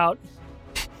yells out,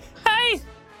 "Hey!"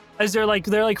 as they're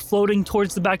like floating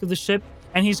towards the back of the ship,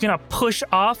 and he's gonna push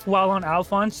off while on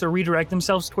Alphonse to redirect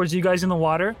themselves towards you guys in the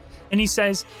water. And he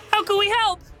says, "How can we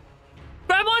help?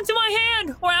 Grab onto my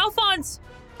hand, or Alphonse."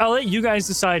 I'll let you guys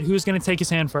decide who's gonna take his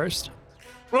hand first.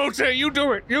 Rotate, you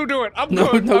do it. You do it. I'm No,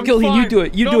 good. no, I'm Gillian, fine. you do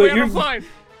it. You no, do man, it. You're I'm fine.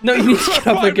 No, you need to get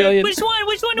up there, Gillian. Which one?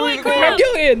 Which one do I Grab grab?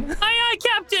 Gillian. Aye,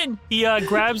 Captain. He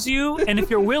grabs you, and if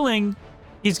you're willing,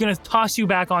 he's gonna toss you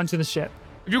back onto the ship.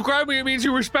 If you grab me, it means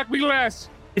you respect me less.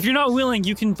 If you're not willing,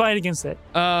 you can fight against it.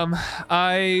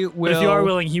 I will. But if you are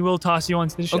willing, he will toss you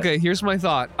onto the ship. Okay, here's my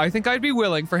thought. I think I'd be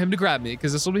willing for him to grab me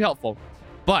because this will be helpful.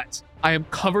 But I am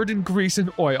covered in grease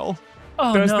and oil.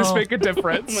 Oh, Does no. this make a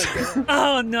difference?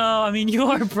 Oh, no. I mean, you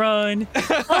are prone.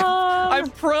 I'm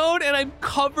prone and I'm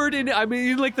covered in. I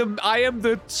mean, like I am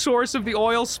the source of the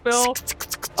oil spill.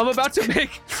 I'm about to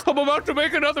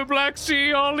make another Black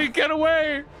Sea. Ollie, get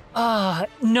away!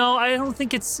 No, I don't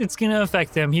think it's gonna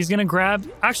affect him. He's gonna grab.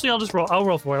 Actually, I'll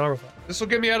roll for it. This will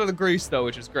get me out of the grease though,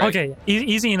 which is great. Okay,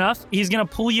 easy enough. He's gonna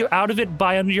pull you out of it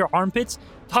by under your armpits,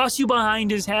 toss you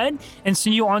behind his head, and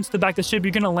send you onto the back of the ship.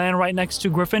 You're gonna land right next to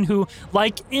Griffin, who,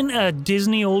 like in a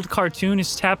Disney old cartoon,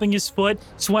 is tapping his foot,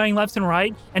 swaying left and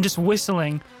right, and just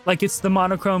whistling like it's the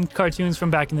monochrome cartoons from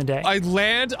back in the day. I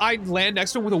land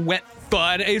next to him with a wet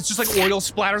thud. It's just like oil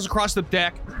splatters across the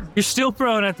deck. You're still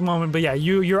prone at the moment, but yeah,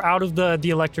 you're out of the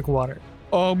electric water.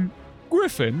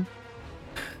 Griffin.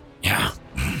 Yeah.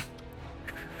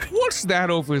 What's that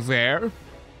over there?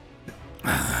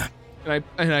 And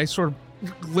I sort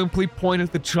of limply point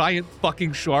at the giant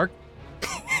fucking shark.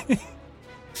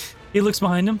 He looks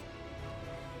behind him.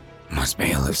 Must be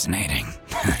hallucinating.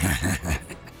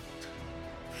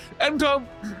 And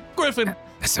Griffin,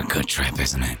 It's a good trip,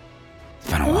 isn't it? It's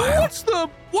been a while.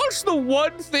 what's the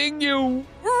one thing you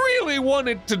really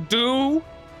wanted to do?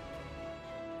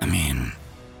 I mean,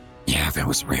 yeah, if it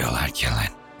was real, I'd kill it.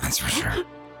 That's for sure.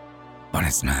 But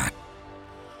it's not.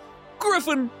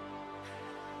 Griffin,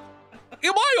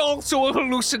 am I also a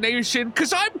hallucination?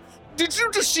 Did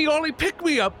you just see Ollie pick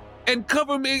me up and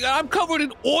cover me? I'm covered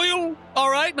in oil, all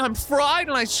right, and I'm fried,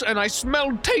 and I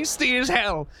smell tasty as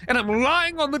hell, and I'm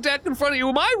lying on the deck in front of you.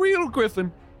 Am I real,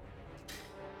 Griffin?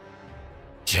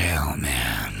 Chill,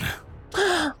 man.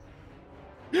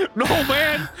 No,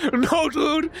 man. No,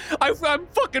 dude. I'm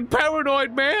fucking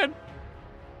paranoid, man.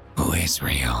 Who is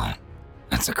real?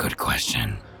 That's a good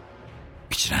question.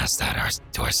 We should ask that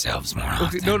to ourselves more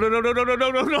often. Okay,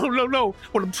 no.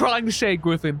 What I'm trying to say,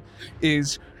 Griffin,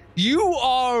 is you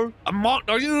are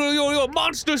you're a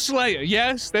monster slayer.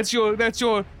 Yes, that's your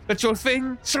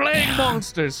thing. Slaying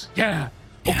monsters. Yeah.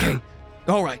 Okay.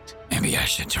 All right. Maybe I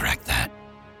should direct that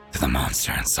to the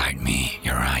monster inside me.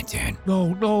 You're right, dude.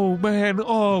 No, man.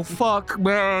 Oh, fuck,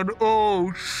 man.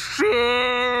 Oh,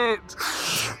 shit.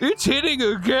 It's hitting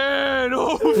again.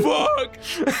 Oh, fuck.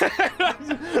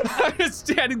 I'm just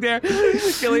standing there.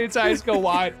 Killian's eyes go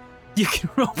wide. You can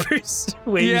roll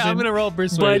persuasion. Yeah, I'm going to roll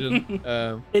persuasion.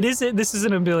 This is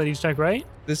an ability check, right?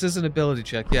 This is an ability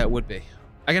check. Yeah, it would be.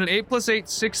 I got an 8 + 8,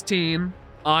 16.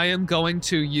 I am going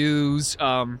to use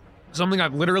something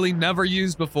I've literally never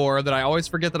used before that I always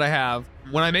forget that I have.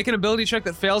 When I make an ability check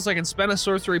that fails, I can spend a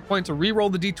sorcery point to re-roll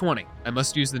the d20. I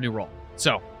must use the new roll.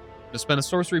 So, I'm gonna spend a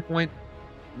sorcery point,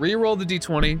 re-roll the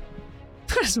d20.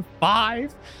 That's a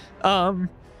 5. 5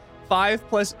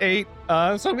 + 8.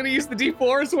 So I'm gonna use the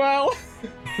d4 as well.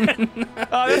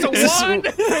 That's a 1.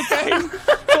 Okay.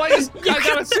 So I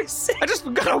got a 6. I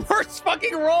just got a worse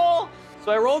fucking roll.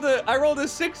 So I rolled a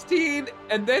 16,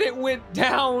 and then it went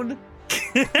down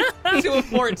to a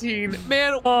 14.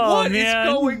 Man, what is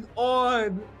going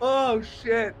on? Oh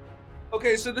shit.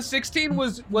 Okay, so the 16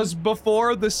 was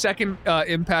before the second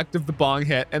impact of the bong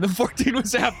hit, and the 14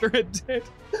 was after it did.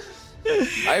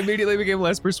 I immediately became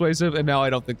less persuasive, and now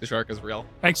I don't think the shark is real.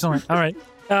 Excellent. All right.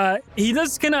 He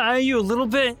does kind of eye you a little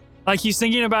bit, like he's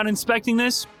thinking about inspecting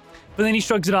this, but then he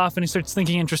shrugs it off and he starts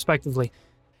thinking introspectively.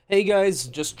 Hey guys,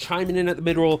 just chiming in at the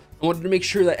mid-roll. I wanted to make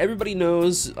sure that everybody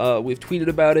knows we've tweeted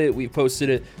about it, we've posted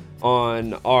it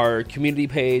on our community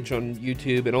page on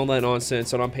YouTube and all that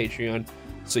nonsense, and on Patreon.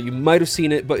 So you might have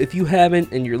seen it, but if you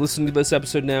haven't and you're listening to this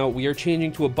episode now, we are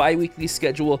changing to a bi-weekly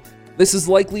schedule. This is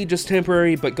likely just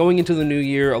temporary, but going into the new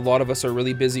year, a lot of us are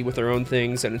really busy with our own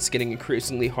things, and it's getting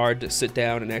increasingly hard to sit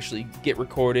down and actually get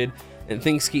recorded, and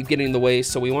things keep getting in the way,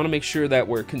 so we want to make sure that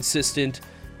we're consistent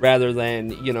rather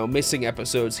than, missing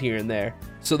episodes here and there.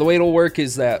 So the way it'll work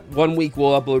is that 1 week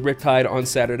we'll upload Riptide on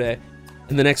Saturday,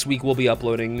 and the next week we'll be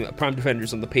uploading Prime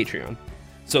Defenders on the Patreon.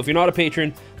 So if you're not a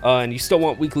patron, and you still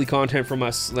want weekly content from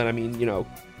us, then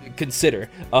consider.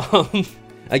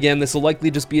 Again, this will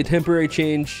likely just be a temporary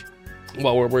change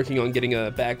while we're working on getting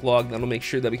a backlog that'll make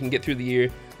sure that we can get through the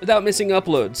year without missing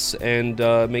uploads, and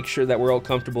make sure that we're all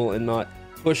comfortable and not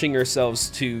pushing ourselves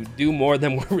to do more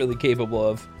than we're really capable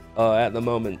of at the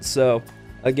moment. So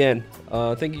again,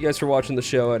 thank you guys for watching the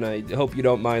show, and I hope you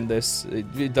don't mind this.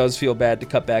 It does feel bad to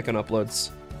cut back on uploads,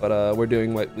 but we're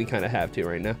doing what we kind of have to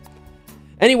right now.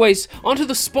 Anyways, on to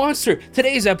the sponsor.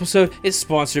 Today's episode is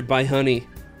sponsored by Honey,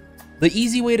 the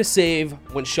easy way to save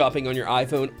when shopping on your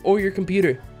iPhone or your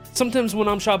computer. Sometimes when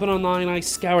I'm shopping online, I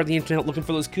scour the internet looking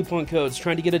for those coupon codes,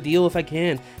 trying to get a deal if I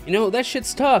can. That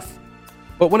shit's tough.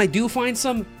 But when I do find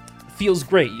some, it feels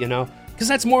great, because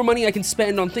that's more money I can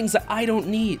spend on things that I don't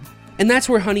need. And that's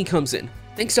where Honey comes in.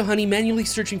 Thanks to Honey, manually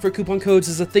searching for coupon codes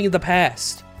is a thing of the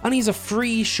past. Honey is a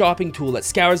free shopping tool that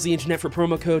scours the internet for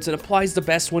promo codes and applies the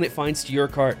best one it finds to your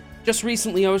cart. Just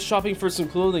recently, I was shopping for some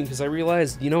clothing because I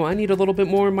realized, I need a little bit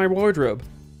more in my wardrobe.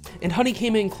 And Honey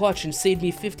came in clutch and saved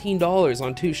me $15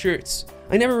 on 2 shirts.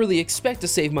 I never really expect to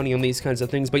save money on these kinds of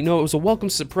things, but it was a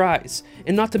welcome surprise.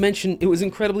 And not to mention, it was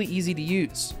incredibly easy to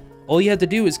use. All you had to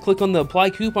do is click on the Apply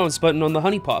Coupons button on the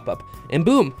Honey pop-up, and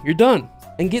boom, you're done.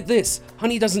 And get this,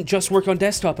 Honey doesn't just work on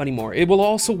desktop anymore, it will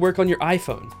also work on your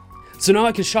iPhone. So now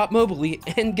I can shop mobily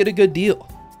and get a good deal.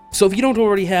 So if you don't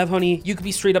already have Honey, you could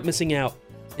be straight up missing out.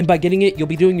 And by getting it, you'll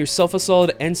be doing yourself a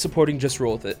solid and supporting Just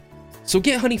Roll With It. So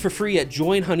get Honey for free at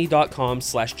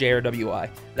joinhoney.com/JRWI.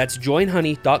 That's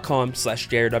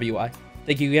joinhoney.com/JRWI.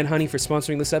 Thank you again, Honey, for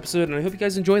sponsoring this episode, and I hope you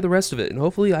guys enjoy the rest of it, and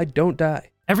hopefully I don't die.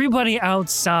 Everybody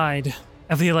outside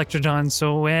of the Electrodon,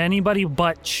 so anybody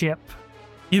but Chip,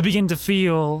 you begin to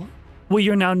feel what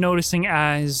you're now noticing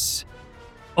as,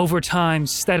 over time,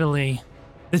 steadily,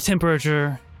 the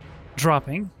temperature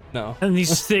dropping. No. And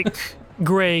these thick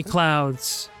gray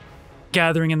clouds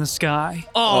gathering in the sky.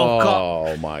 Oh, God.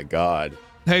 Oh my God.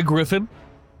 Hey, Griffin.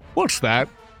 What's that?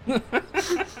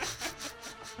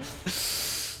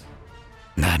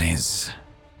 That is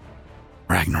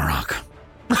Ragnarok.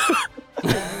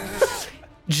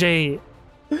 Jay,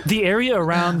 the area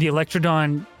around the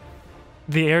Electrodon,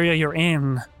 the area you're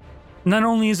in, not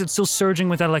only is it still surging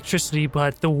with electricity,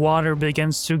 but the water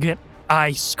begins to get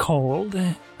ice cold,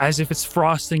 as if it's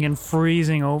frosting and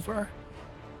freezing over.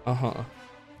 Uh-huh.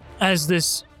 As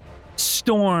this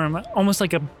storm, almost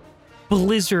like a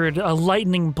blizzard, a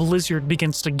lightning blizzard,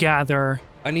 begins to gather.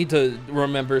 I need to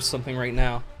remember something right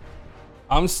now.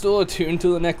 I'm still attuned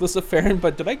to the Necklace of Farron,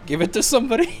 but did I give it to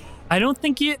somebody? I don't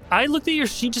think you... I looked at your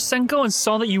Shichisenko and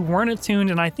saw that you weren't attuned,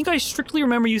 and I think I strictly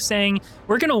remember you saying,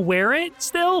 we're gonna wear it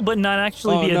still, but not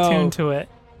actually be attuned to it.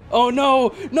 Oh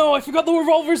no! No, I forgot the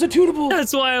revolver's attunable!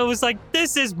 That's why I was like,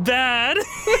 this is bad!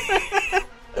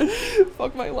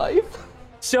 Fuck my life.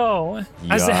 So,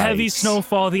 as the heavy Yikes.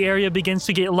 snowfall, the area begins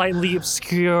to get lightly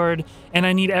obscured, and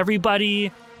I need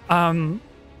everybody,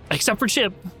 except for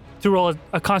Chip, to roll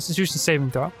a Constitution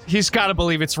saving throw. He's got to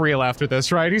believe it's real after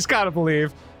this, right? He's got to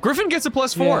believe. Griffin gets a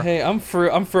 +4. Yeah, hey, I'm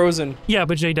frozen. Yeah,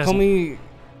 but Jay doesn't.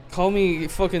 Call me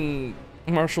fucking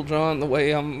Marshall John the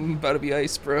way I'm about to be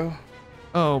iced, bro.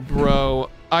 Oh, bro.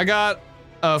 I got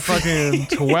a fucking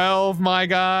 12, my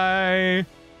guy.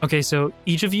 Okay, so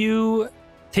each of you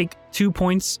take 2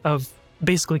 points of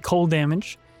basically cold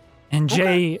damage, and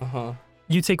Jay,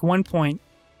 you take 1 point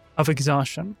of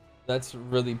exhaustion. That's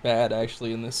really bad,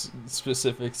 actually, in this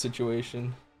specific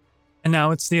situation. And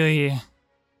now it's the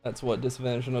That's what,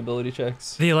 disadvantage on ability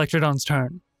checks? Electrodon's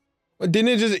turn. Didn't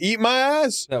it just eat my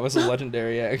ass? That was a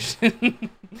legendary action.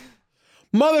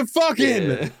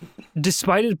 Motherfucking! Yeah.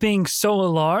 Despite it being so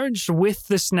large, with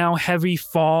this now heavy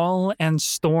fall and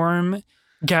storm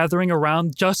gathering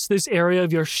around just this area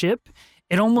of your ship,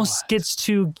 it almost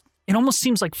it almost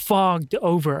seems like fogged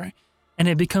over, and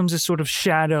it becomes a sort of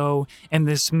shadow and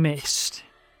this mist.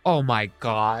 Oh, my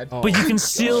God. But you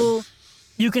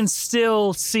can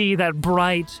still see that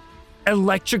bright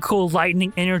electrical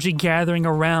lightning energy gathering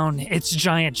around its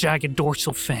giant jagged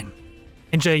dorsal fin.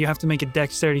 And Jay, you have to make a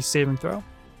dexterity saving throw.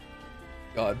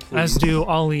 God, please. As do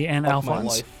Ollie and Fuck my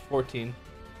Alphonse. life. 14.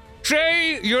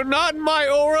 Jay, you're not in my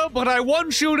aura, but I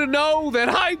want you to know that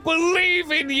I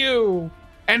believe in you.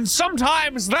 And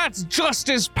sometimes that's just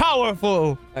as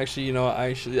powerful. Actually, you know,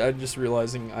 I'm just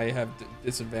realizing I have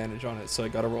disadvantage on it, so I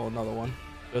gotta roll another one,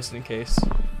 just in case.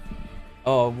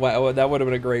 Oh, wow, that would have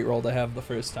been a great roll to have the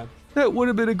first time. That would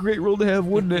have been a great roll to have,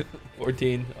 wouldn't it?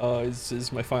 14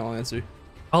 is my final answer.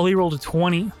 Ollie rolled a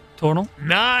 20 total.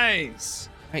 Nice.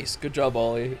 Nice, good job,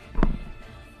 Ollie.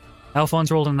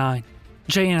 Alphonse rolled a 9.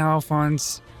 Jay and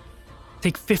Alphonse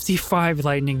take 55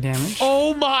 lightning damage.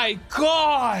 Oh my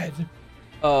God.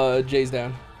 Jay's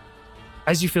down.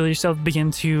 As you feel yourself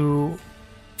begin to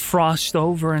frost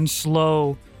over and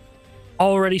slow,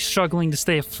 already struggling to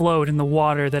stay afloat in the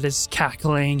water that is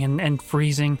cackling and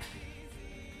freezing,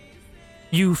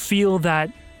 you feel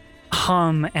that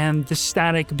hum and the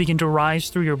static begin to rise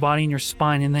through your body and your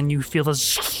spine, and then you feel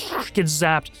this get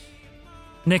zapped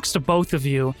next to both of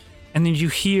you, and then you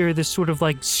hear this sort of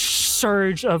like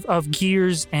surge of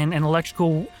gears and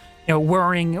electrical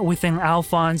whirring within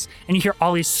Alphonse, and you hear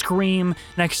Ollie scream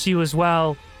next to you as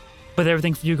well, but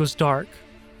everything for you goes dark.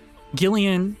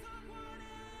 Gillian,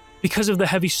 because of the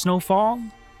heavy snowfall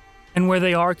and where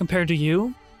they are compared to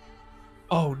you,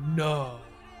 Oh no.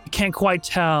 you can't quite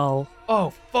tell Oh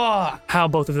fuck. how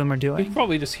both of them are You doing. can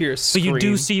probably just hear a But scream. you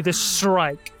do see the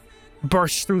strike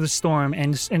burst through the storm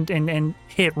and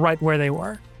hit right where they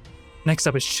were. Next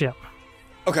up is Chip.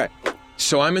 Okay,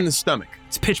 so I'm in the stomach.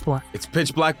 It's pitch black. It's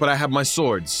pitch black, but I have my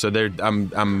swords, so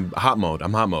I'm hot mode.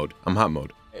 I'm hot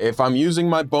mode. If I'm using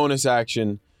my bonus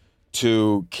action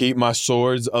to keep my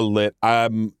swords alit,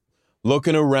 I'm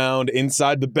looking around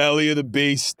inside the belly of the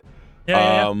beast.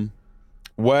 Yeah.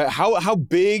 Where how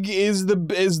big is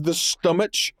the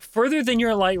stomach? Further than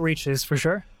your light reaches, for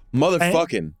sure.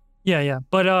 Motherfucking. Yeah.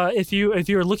 But if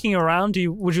you're looking around,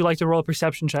 would you like to roll a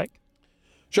perception check?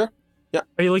 Sure. Yeah.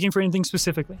 Are you looking for anything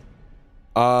specifically?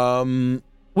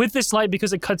 With this light,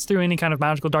 because it cuts through any kind of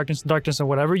magical darkness or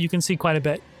whatever, you can see quite a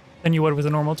bit than you would with a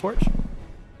normal torch.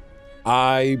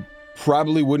 I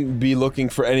probably wouldn't be looking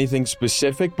for anything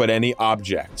specific, but any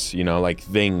objects, like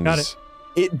things. Got it.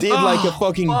 It did like a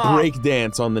fucking break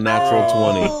dance on the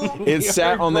natural 20. It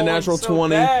sat on the natural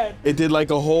 20. It did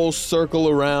like a whole circle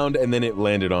around, and then it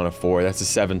landed on a 4. That's a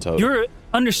 7 total. You're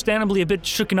understandably a bit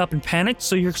shooken up and panicked,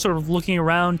 so you're sort of looking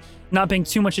around, not paying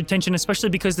too much attention, especially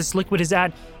because this liquid is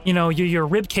at, your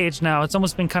rib cage now. It's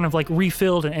almost been kind of like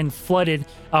refilled and flooded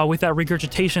with that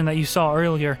regurgitation that you saw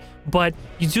earlier. But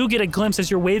you do get a glimpse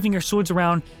as you're waving your swords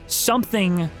around,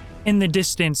 something in the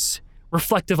distance,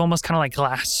 reflective, almost kind of like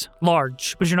glass,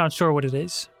 large, but you're not sure what it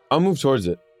is. I'll move towards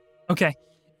it. Okay.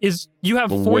 You have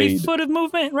 40 Wade. foot of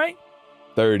movement, right?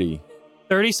 30.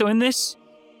 30. So in this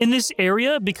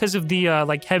area, because of the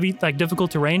heavy,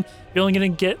 difficult terrain, you're only gonna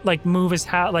get move as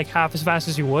half as fast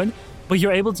as you would, but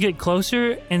you're able to get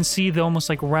closer and see the almost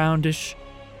roundish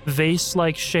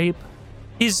vase-like shape.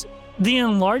 Is the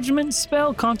enlargement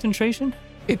spell concentration?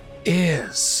 It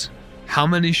is. How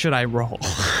many should I roll?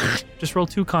 Just roll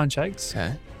 2 con checks.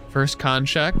 Okay. First con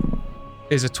check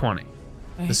is a 20.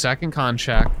 The second con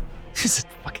check is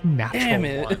a fucking natural Damn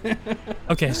it. 1.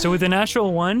 Okay, so with a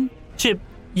natural 1, Chip,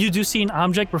 you do see an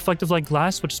object reflective like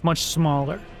glass, which is much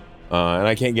smaller. And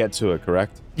I can't get to it,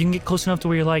 correct? You can get close enough to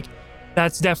where you're like,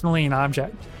 that's definitely an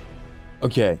object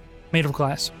Okay. made of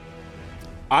glass.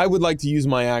 I would like to use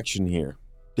my action here.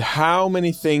 How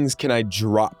many things can I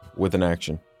drop with an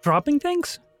action? Dropping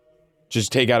things?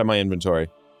 Just take out of my inventory.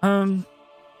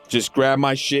 Just grab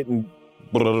my shit and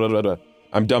blah, blah, blah, blah.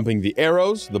 I'm dumping the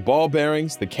arrows, the ball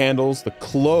bearings, the candles, the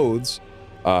clothes,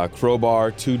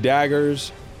 crowbar, 2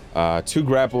 daggers, 2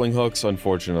 grappling hooks,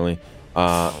 unfortunately,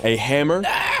 a hammer,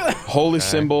 holy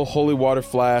symbol, holy water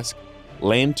flask,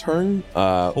 lantern,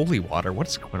 Holy water,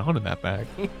 what's going on in that bag?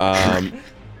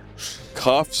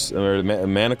 cuffs or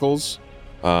manacles,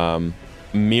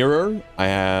 mirror. I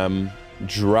am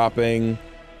dropping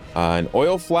an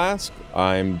oil flask.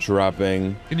 I'm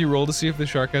dropping. Can you roll to see if the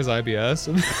shark has IBS?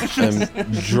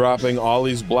 I'm dropping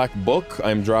Ollie's black book.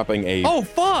 I'm dropping a. Oh,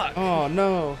 fuck! Oh,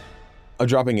 no. I'm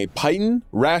dropping a python,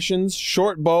 rations,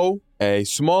 short bow, a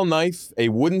small knife, a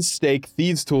wooden stake,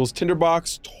 thieves' tools,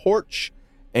 tinderbox, torch,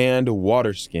 and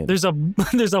water skin. There's a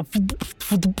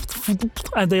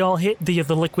and they all hit the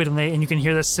liquid and you can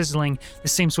hear the sizzling, the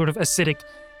same sort of acidic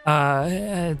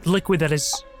liquid that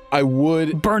is I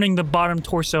would, burning the bottom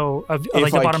torso of If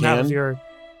like the I bottom half can. of your.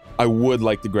 I would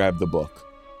like to grab the book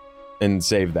and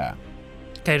save that.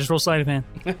 Okay, just roll sleight of hand.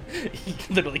 You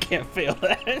literally can't fail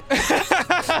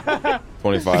that.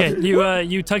 25. Okay,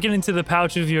 you tuck it into the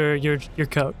pouch of your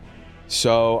coat.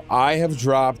 So I have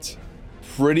dropped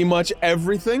pretty much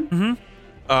everything.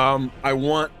 Mm-hmm. I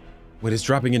want. Wait, it's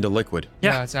dropping into liquid.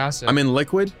 Yeah. It's acid. I'm in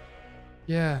liquid?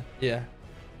 Yeah. Yeah.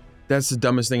 That's the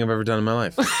dumbest thing I've ever done in my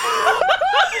life.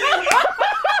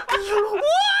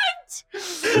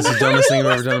 It's the dumbest thing I've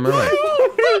ever done in my life.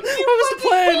 What was the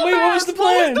plan? Wait, what was the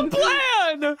plan? What was the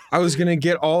plan? I was gonna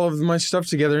get all of my stuff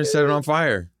together and set it on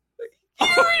fire.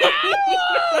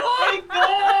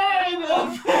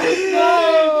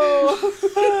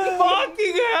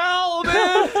 Fucking hell,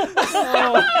 man!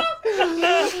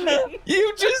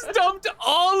 You just dumped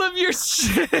all of your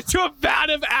shit into a vat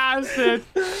of acid.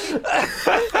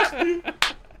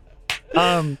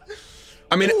 I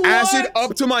mean, acid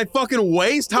up to my fucking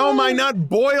waist? How am I not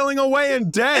boiling away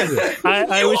and dead?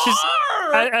 I was just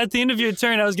at the end of your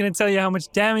turn. I was gonna tell you how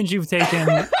much damage you've taken.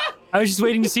 I was just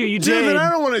waiting to see what you did. David, I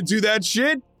don't want to do that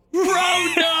shit. Bro,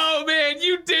 no, man,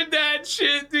 you did that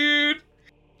shit, dude.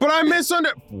 But I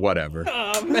misunderstood. Whatever.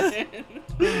 Oh, man.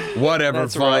 Whatever,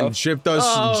 That's fine. rough. Ship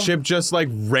just like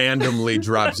randomly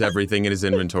drops everything in his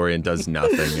inventory and does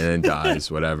nothing and then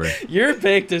dies, whatever. You're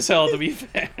baked as hell, to be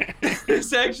fair.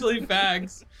 It's actually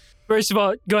facts. First of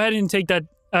all, go ahead and take that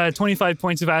 25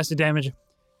 points of acid damage.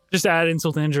 Just to add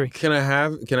insult to injury.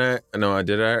 No, I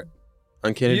did I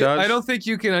uncanny dodge? I don't think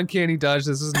you can uncanny dodge.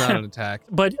 This is not an attack.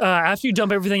 But after you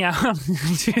dump everything out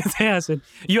into the acid,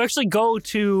 you actually go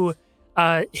to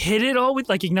hit it all with,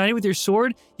 like, ignite it with your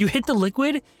sword. You hit the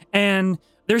liquid, and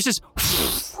there's this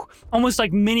almost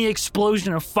like mini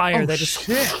explosion of fire that just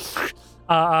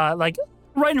like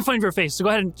right in front of your face. So go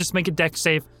ahead and just make a dex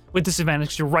save with disadvantage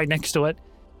because you're right next to it.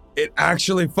 It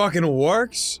actually fucking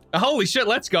works? Holy shit,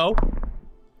 let's go.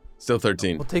 Still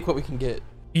 13. We'll take what we can get.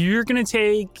 You're gonna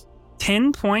take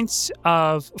 10 points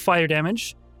of fire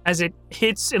damage as it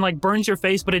hits and like burns your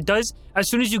face, but it does, as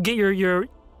soon as you get your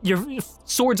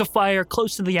swords of fire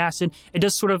close to the acid, it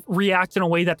does sort of react in a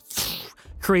way that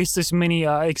creates this mini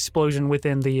explosion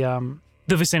within the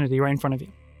vicinity right in front of you.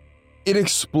 It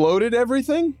exploded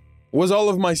everything? Was all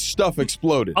of my stuff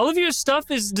exploded? All of your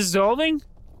stuff is dissolving.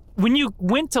 When you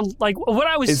went to, like, what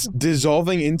I was... It's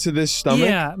dissolving into this stomach?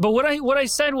 Yeah, but what I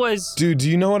said was... Dude, do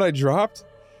you know what I dropped?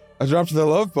 I dropped the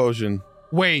love potion.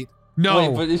 Wait, no,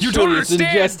 Wait, but it's you true, don't it's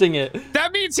understand. ingesting it.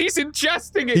 That means he's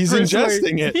ingesting it. He's Grizzly.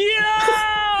 ingesting it.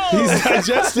 Yeah! He's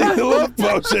digesting the love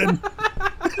potion.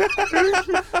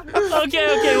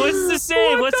 Okay, what's the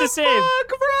save? What's the save? Fuck,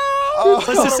 bro. Oh,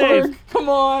 What's the save? Come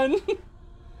on.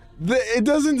 it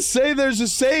doesn't say there's a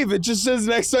save. It just says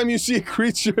next time you see a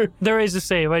creature. There is a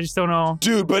save, I just don't know.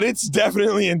 Dude, but it's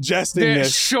definitely ingesting Yeah,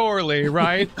 this. surely,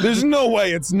 right? There's no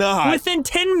way it's not. Within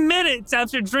 10 minutes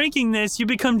after drinking this, you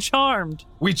become charmed.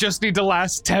 We just need to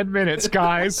last 10 minutes,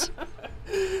 guys.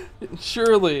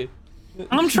 Surely.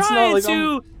 I'm It's not trying like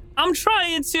to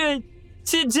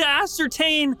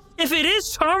ascertain if it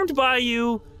is charmed by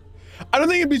you. I don't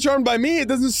think it'd be charmed by me. It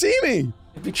doesn't see me.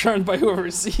 It'd be charmed by whoever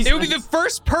sees It would be this. the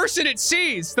first person it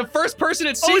sees. The first person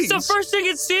it sees. Oh, it's the first thing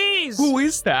it sees. Who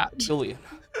is that? Julian.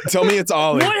 Tell me it's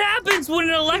Ollie. What happens when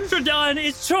an Electrodon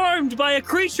is charmed by a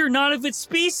creature not of its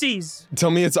species? Tell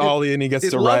me it's Ollie and he gets it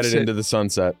to ride loves it it. into the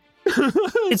sunset.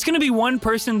 It's going to be one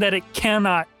person that it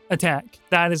cannot attack.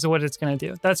 That is what it's going to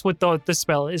do. That's what the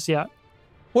spell is, yeah.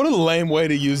 What a lame way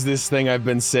to use this thing I've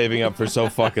been saving up for so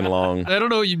fucking long. I don't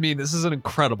know what you mean. This is an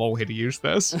incredible way to use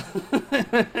this.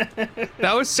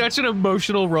 That was such an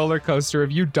emotional roller coaster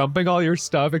of you dumping all your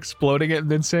stuff, exploding it, and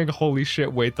then saying, holy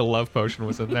shit, wait, the love potion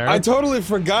was in there. I totally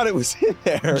forgot it was in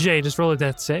there. Jay, just roll a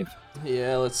death save.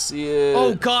 Yeah, let's see it.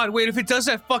 Oh god, wait, if it does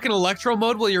that fucking electro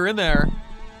mode while you're in there.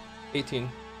 18.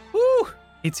 Woo!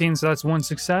 18, so that's 1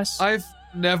 success. I've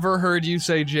never heard you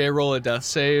say Jay roll a death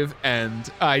save, and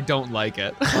I don't like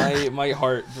it. My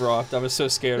heart dropped. I was so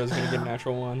scared I was gonna get a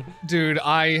natural 1. Dude,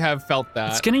 I have felt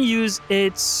that. It's gonna use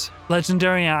its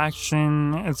legendary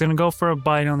action. It's gonna go for a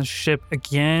bite on the ship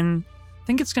again. I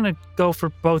think it's gonna go for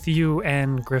both you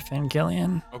and Griffin,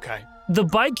 Gillian. Okay. The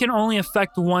bite can only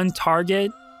affect one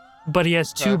target, but he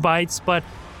has 2 bites, but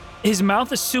his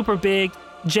mouth is super big.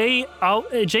 Jay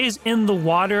is in the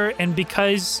water, and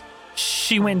because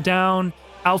she went down,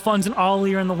 Alphonse and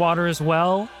Ollie are in the water as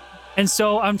well. And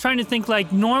so I'm trying to think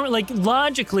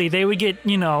logically they would get,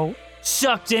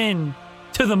 sucked in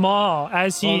to the maw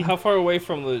as he... Well, how far away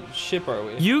from the ship are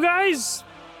we? You guys,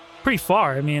 pretty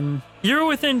far. I mean, you're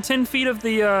within 10 feet of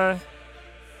the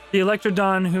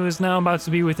Electrodon, who is now about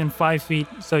to be within 5 feet.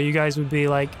 So you guys would be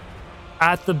like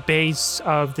at the base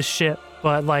of the ship,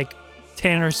 but like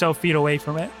 10 or so feet away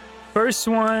from it. First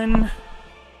one,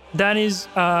 that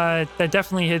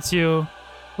definitely hits you.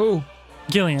 Who?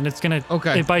 Gillian. It's gonna.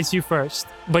 Okay. It bites you first,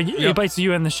 but it bites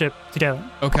you and the ship together.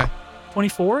 Okay.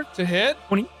 24 To hit?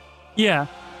 20. Yeah.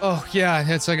 Oh, yeah, it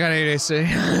hits. I got 8 AC.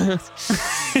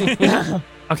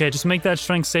 Okay, just make that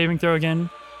strength saving throw again.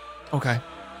 Okay.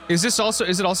 Is it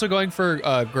also going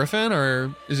for Griffin,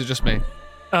 or is it just me?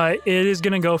 It is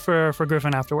gonna go for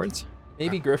Griffin afterwards.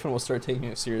 Maybe Griffin will start taking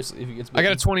it seriously if he gets bitten. I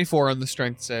got a 24 on the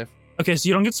strength save. Okay, so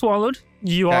you don't get swallowed.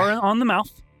 You are on the mouth.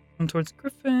 Come towards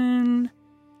Griffin.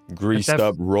 Greased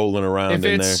up, rolling around If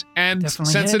in there. And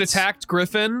Definitely since it hits. attacked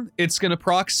Griffin, it's going to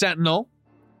proc Sentinel,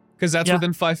 because that's Yeah.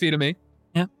 within 5 feet of me.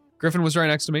 Yeah. Griffin was right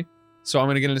next to me, so I'm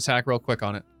going to get an attack real quick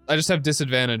on it. I just have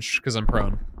disadvantage because I'm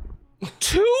prone.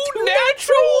 2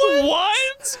 natural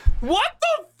ones? What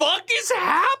the fuck is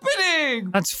happening?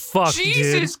 That's fucked,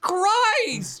 Jesus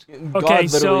Christ! God Okay,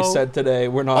 literally so- said today,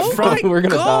 we're not, Oh we're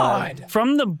gonna God. die.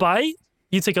 From the bite,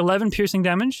 you take 11 piercing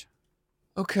damage.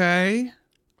 Okay.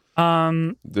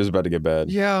 This is about to get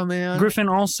bad. Yeah, man. Griffin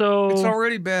also It's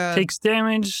already bad. takes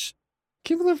damage.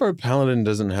 Can't believe our paladin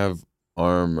doesn't have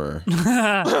armor.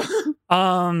 Listen,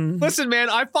 man,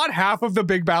 I fought half of the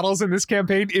big battles in this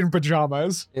campaign in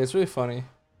pajamas. Yeah, it's really funny.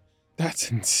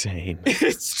 That's insane.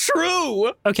 It's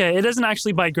true. Okay, it doesn't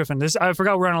actually bite Griffin. I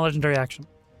forgot we're on a legendary action.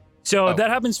 So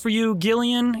that happens for you,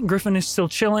 Gillian. Griffin is still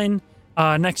chilling.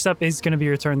 Next up is going to be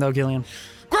your turn, though, Gillian.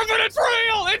 Griffin, it's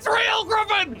real! It's real,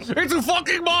 Griffin! It's a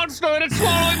fucking monster and it's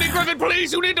swallowing me, Griffin,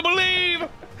 please! You need to believe!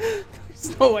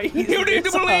 No way. You need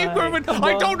to believe, Griffin!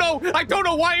 I don't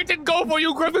know why it didn't go for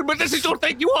you, Griffin, but this is your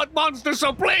thing, you hunt monsters,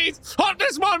 so please, hunt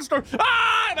this monster!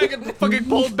 Ah! And I get fucking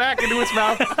pulled back into its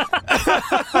mouth.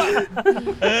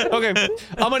 Okay,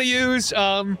 I'm gonna use,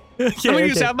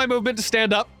 have my movement to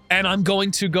stand up, and I'm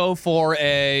going to go for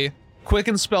a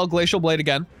quicken spell Glacial Blade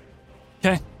again.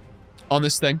 Okay. On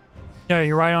this thing. Yeah,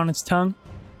 you're right on its tongue.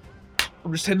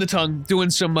 I'm just hitting the tongue, doing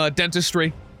some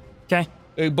dentistry. Okay.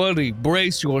 Hey, buddy,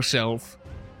 brace yourself.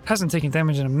 Hasn't taken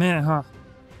damage in a minute, huh?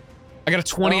 I got a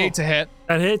 28 to hit.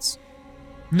 That hits.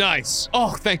 Nice. Oh,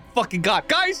 thank fucking God.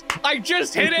 Guys, I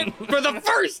just hit it for the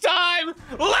first time.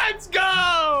 Let's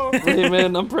go. Hey,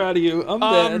 man, I'm proud of you.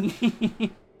 I'm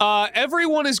dead.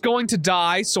 Everyone is going to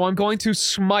die, so I'm going to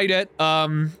smite it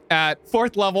at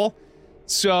 4th level.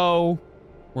 So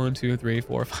 1, 2, 3,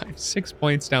 4, 5, 6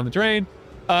 points down the drain.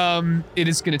 It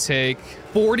is going to take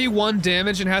 41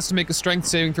 damage and has to make a strength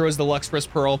saving throw as the Luxpress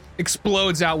Pearl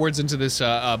explodes outwards into this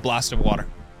blast of water.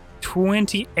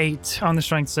 28 on the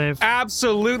strength save.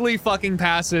 Absolutely fucking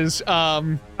passes. How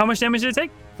much damage did it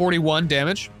take? 41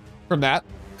 damage from that.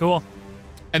 Cool.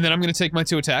 And then I'm going to take my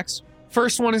 2 attacks.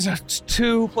 First one is a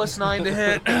 2 plus 9 to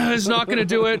hit. It's not going to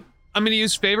do it. I'm going to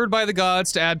use Favored by the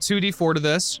Gods to add 2d4 to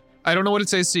this. I don't know what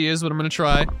its AC is, but I'm going to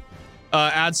try.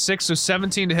 Add 6, so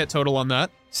 17 to hit total on that.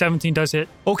 17 does hit.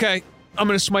 Okay, I'm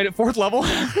going to smite at 4th level.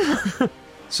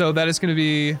 So that is going to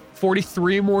be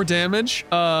 43 more damage.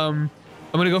 I'm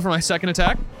going to go for my second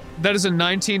attack. That is a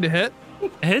 19 to hit.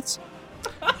 It hits.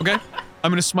 Okay,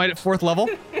 I'm going to smite at 4th level.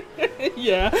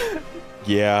 Yeah.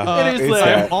 Yeah, It is it's there.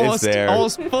 there. Almost, It's there.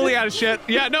 almost fully out of shit.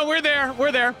 Yeah, no, we're there.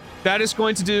 We're there. That is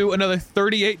going to do another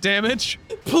 38 damage.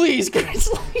 Please,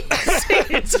 Grizzly. Say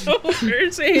it's over.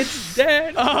 Say it's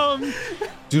dead.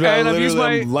 Dude, I and I've used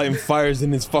literally my- am lighting fires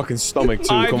in his fucking stomach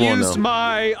too. I've Come on used now.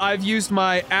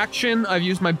 my action. I've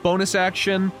used my bonus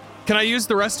action Can I use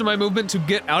the rest of my movement to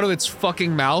get out of its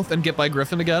fucking mouth and get by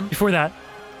Griffin again? Before that,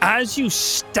 as you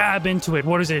stab into it,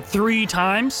 what is it, 3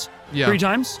 times? Yeah. 3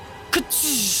 times?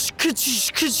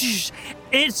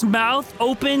 Its mouth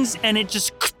opens and it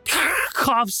just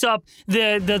coughs up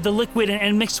the liquid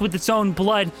and mixed with its own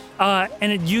blood,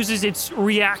 and it uses its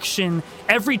reaction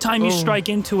every time you strike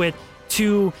into it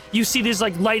you see these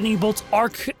like lightning bolts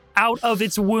arc out of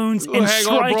its wounds and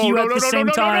strike you at the same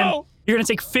time. You're gonna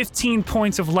take 15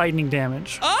 points of lightning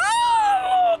damage.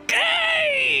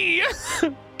 Okay!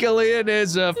 Gillian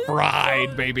is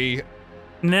fried, baby.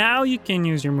 Now you can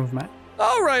use your movement.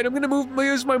 All right, I'm gonna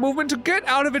use my movement to get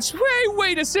out of its.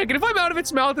 Wait a second. If I'm out of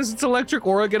its mouth, is its electric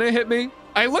aura gonna hit me?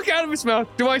 I look out of its mouth.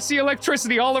 Do I see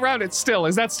electricity all around it still?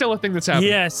 Is that still a thing that's happening?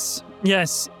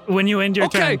 Yes. When you end your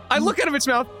turn. Okay, I look out of its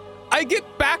mouth. I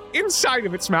get back inside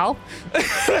of its mouth,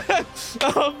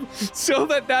 so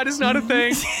that is not a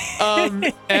thing.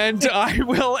 And I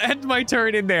will end my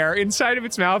turn in there, inside of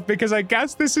its mouth, because I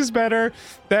guess this is better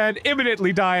than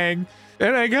imminently dying.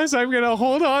 And I guess I'm gonna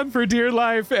hold on for dear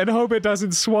life and hope it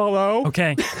doesn't swallow.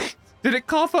 Okay. Did it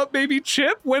cough up maybe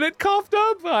Chip when it coughed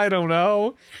up? I don't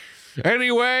know.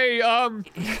 Anyway,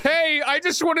 hey, I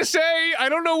just want to say, I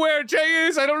don't know where Jay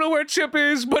is, I don't know where Chip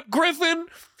is, but Griffin,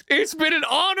 it's been an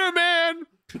honor, man.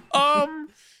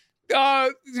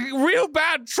 Real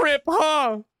bad trip,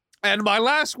 huh? And my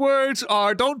last words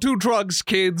are, don't do drugs,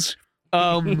 kids.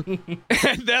 And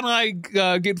then I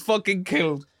get fucking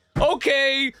killed.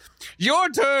 Okay, your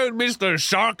turn, Mr.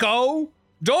 Sharko.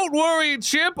 Don't worry,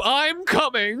 Chip, I'm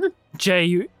coming.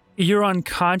 Jay, you're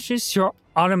unconscious. You're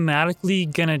automatically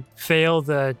gonna fail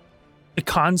the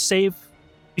con save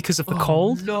because of the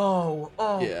cold. No.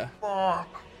 Oh, Yeah. fuck.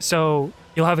 So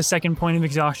you'll have a second point of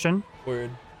exhaustion. Word.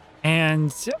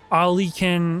 And Ollie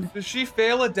can... Does she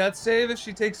fail a death save if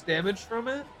she takes damage from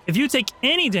it? If you take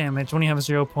any damage when you have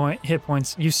 0 hit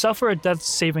points, you suffer a death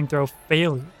saving throw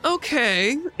failure.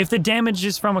 Okay. If the damage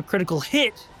is from a critical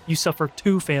hit, you suffer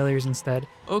 2 failures instead.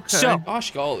 Okay. So,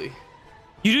 Gosh golly.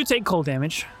 you do take cold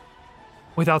damage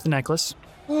without the necklace.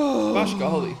 Gosh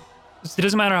golly. It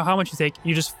doesn't matter how much you take,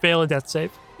 you just fail a death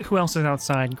save. Who else is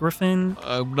outside? Griffin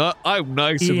I'm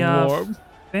nice He, and warm.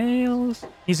 fails.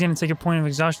 He's going to take a point of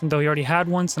exhaustion, though he already had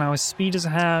one, so now his speed is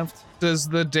halved. Does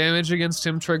the damage against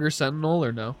him trigger Sentinel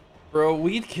or no? Bro,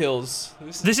 weed kills.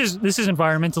 This is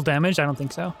environmental damage? I don't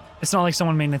think so. It's not like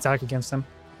someone made an attack against him.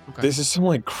 Okay. This is some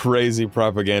like crazy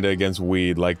propaganda against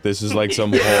weed. Like this is like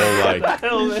some whole like.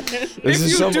 This If is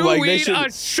you something do like weed,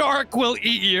 a shark will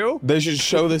eat you. they should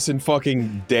show this in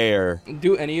fucking Dare.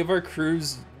 Do any of our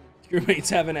crewmates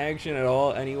have an action at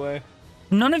all anyway?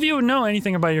 None of you would know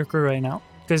anything about your crew right now,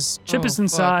 because Chip Oh, is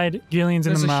inside, Gillian's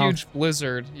in There's the a mouth. huge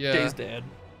blizzard. Yeah. Jay's dad.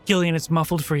 Gillian, it's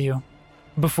muffled for you.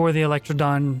 Before the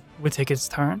Electrodon would take its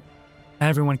turn,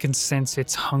 everyone can sense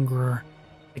its hunger.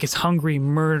 Like it's hungry,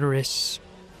 murderous,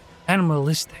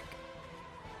 animalistic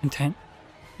intent.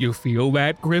 You feel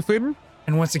that, Griffin?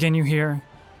 And once again you hear,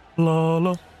 la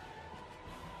la,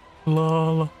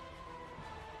 la la,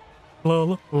 la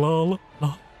la, la la,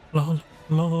 la la,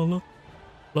 la la,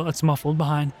 la. It's muffled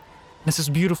behind. This is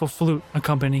beautiful flute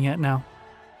accompanying it now.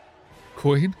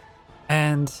 Queen?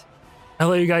 And I'll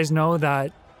let you guys know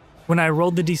that when I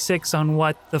rolled the d6 on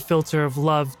what the filter of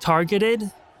love targeted,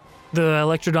 the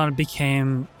Electrodon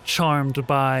became charmed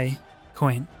by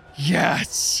Queen.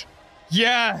 Yes.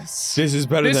 Yes. This is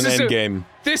better This than is a- Endgame.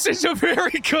 This is a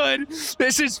very good.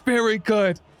 This is very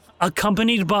good.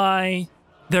 Accompanied by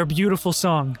their beautiful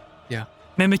song, Yeah.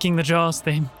 mimicking the Jaws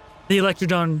theme, the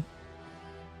Electrodon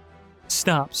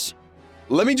stops.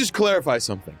 Let me just clarify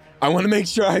something. I want to make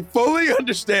sure I fully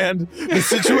understand the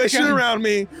situation around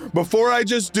me before I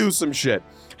just do some shit.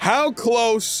 How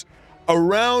close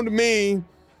around me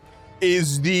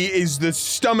is the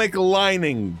stomach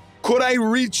lining? Could I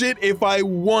reach it if I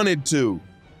wanted to?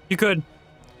 You could.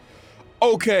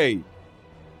 Okay.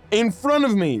 In front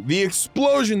of me, the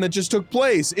explosion that just took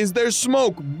place, is there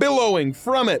smoke billowing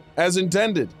from it as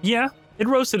intended? Yeah, it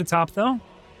rose to the top though.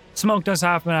 Smoke does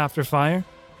happen after fire.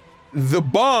 The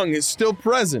bong is still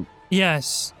present,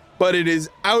 Yes. but it is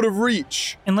out of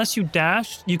reach. Unless you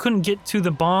dashed, you couldn't get to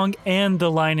the bong and the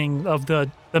lining of the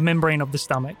membrane of the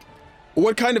stomach.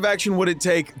 What kind of action would it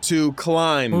take to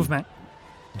climb? Movement.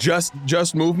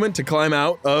 Just movement to climb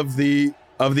out of the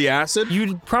acid?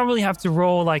 You'd probably have to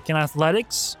roll like in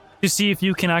athletics to see if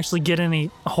you can actually get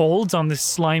any holds on this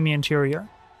slimy interior.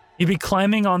 You'd be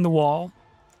climbing on the wall,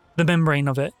 the membrane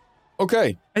of it.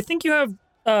 Okay. I think you have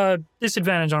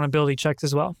disadvantage on ability checks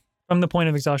as well from the point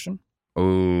of exhaustion.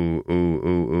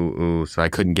 Ooh. So I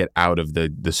couldn't get out of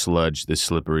the sludge, the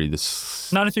slippery,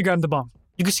 Not if you got the bomb.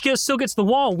 You can still get to the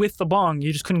wall with the bong.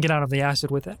 You just couldn't get out of the acid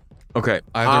with it. Okay.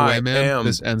 Either way, man,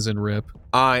 this ends in rip.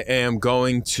 I am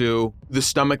going to the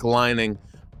stomach lining.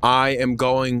 I am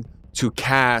going to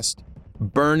cast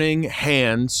Burning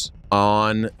Hands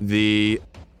on the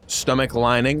stomach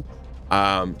lining,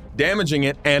 damaging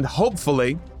it and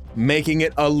hopefully making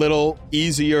it a little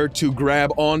easier to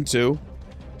grab onto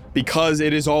because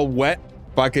it is all wet.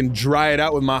 If I can dry it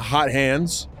out with my hot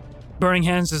hands. Burning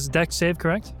Hands is a dex save,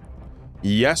 correct?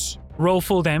 Yes. Roll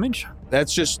full damage.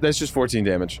 That's just 14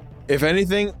 damage. If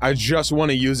anything, I just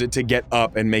want to use it to get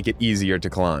up and make it easier to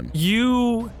climb.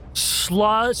 You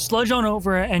sludge on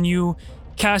over and you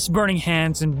cast Burning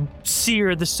Hands and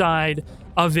sear the side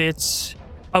of its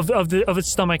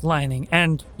stomach lining.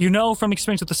 And you know from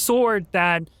experience with the sword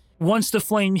that once the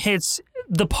flame hits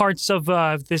the parts of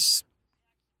the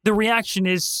reaction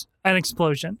is an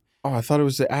explosion. Oh, I thought it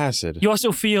was the acid. You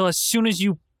also feel as soon as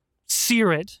you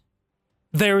sear it,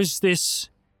 there's this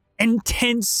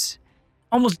intense,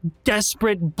 almost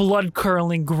desperate,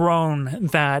 blood-curdling groan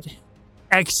that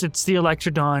exits the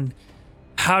Electrodon.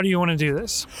 How do you want to do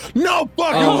this? No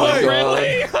fucking way!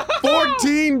 Really?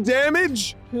 14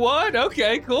 damage? What?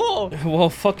 Okay, cool. Well,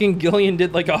 fucking Gillian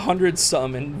did like 100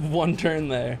 some in one turn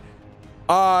there.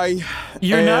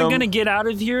 You're not going to get out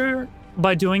of here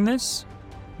by doing this,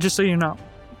 just so you know.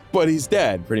 But he's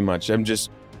dead, pretty much.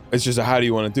 It's just how do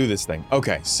you want to do this thing?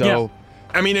 Okay, so... Yeah.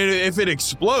 I mean, if it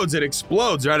explodes,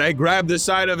 right? I grab the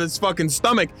side of his fucking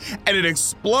stomach, and it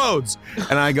explodes.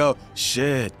 And I go,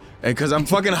 shit. Because I'm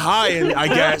fucking high, I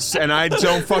guess, and I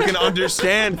don't fucking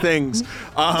understand things.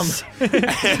 I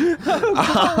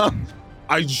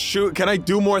shoot. Can I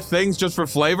do more things just for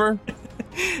flavor?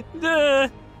 Because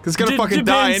it's going to fucking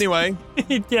die anyway.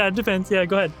 Yeah, it depends. Yeah,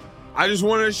 go ahead. I just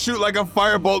wanted to shoot like a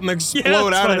firebolt and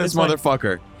explode out of this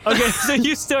motherfucker. Okay, so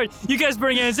you guys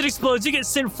burn hands, it explodes, you get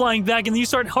sent flying back, and then you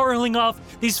start hurling off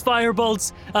these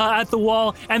firebolts at the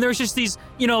wall, and there's just these,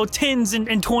 10s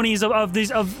and 20s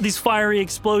of these fiery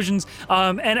explosions,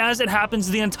 and as it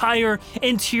happens, the entire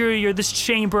interior, this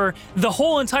chamber, the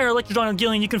whole entire Electrodon of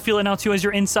Gillian, you can feel it now too as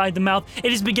you're inside the mouth,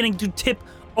 it is beginning to tip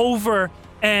over,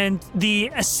 and the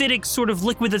acidic sort of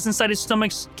liquid that's inside his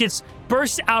stomach gets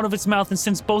burst out of its mouth and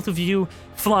sends both of you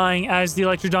flying as the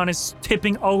Electrodon is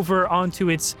tipping over onto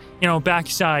its,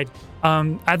 backside.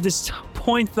 At this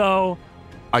point, though...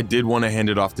 I did want to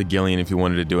hand it off to Gillian if you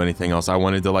wanted to do anything else. I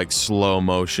wanted to, slow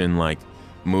motion,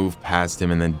 move past him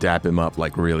and then dap him up,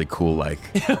 really cool,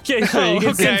 Okay, so you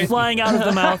get sent flying out of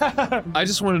the mouth. I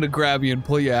just wanted to grab you and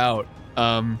pull you out.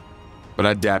 But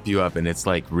I dap you up and it's,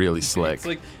 really slick.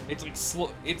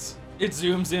 It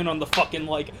zooms in on the fucking,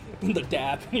 the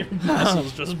dap, and your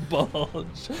muscles just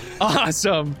bulge.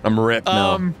 Awesome. I'm ripped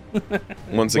now.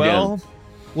 Once again.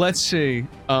 Let's see.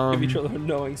 Give each other a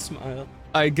knowing smile.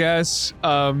 I guess,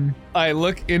 I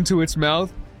look into its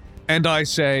mouth, and I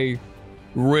say,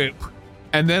 rip.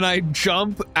 And then I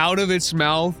jump out of its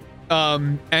mouth,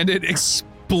 and it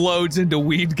explodes into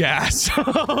weed gas.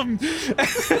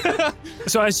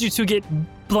 So as you two get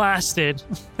blasted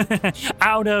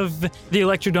out of the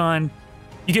Electrodon,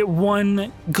 you get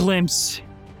one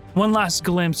last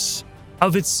glimpse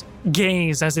of its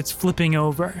gaze as it's flipping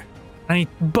over. I need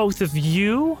both of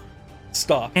you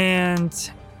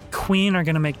and Queen are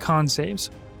going to make con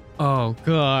saves. Oh,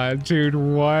 God, dude,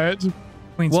 what?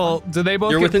 Queen's well, fine. do they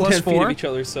both You're get within plus 10 4? feet of each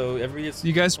other, so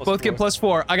you guys both get plus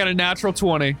 4. I got a natural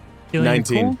 20.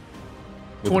 19.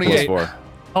 Cool? 28.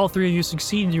 All three of you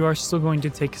succeed. You are still going to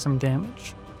take some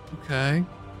damage. Okay.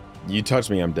 You touch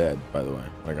me, I'm dead, by the way.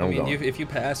 I'm gone. If you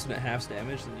pass and it halves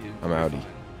damage, then I'm outie.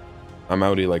 I'm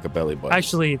outie like a belly button.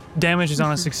 Actually, damage is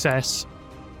on a success.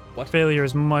 What? Failure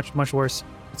is much, much worse.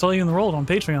 It's all you in the roll on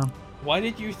Patreon. Why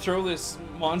did you throw this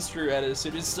monster at us?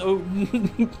 It is so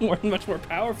much more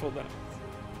powerful than us.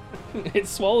 It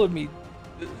swallowed me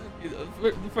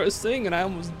the first thing, and I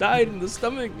almost died in the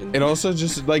stomach. It also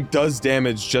just does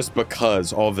damage just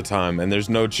because all the time, and there's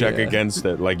no check against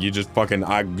it. You just fucking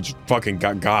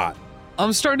got.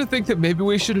 I'm starting to think that maybe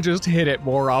we should have just hit it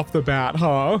more off the bat,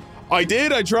 huh? I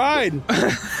did. I tried. And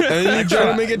then you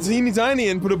tried to make it teeny tiny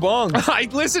and put a bong.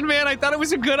 Listen, man. I thought it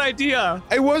was a good idea.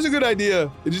 It was a good idea.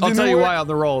 It just I'll didn't tell you work. why on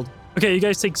the roll. Okay, you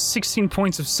guys take 16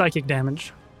 points of psychic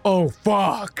damage. Oh,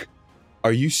 fuck.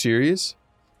 Are you serious?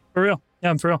 For real?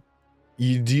 Yeah, I'm for real.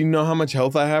 Do you know how much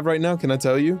health I have right now? Can I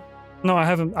tell you? No, I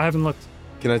haven't looked.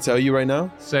 Can I tell you right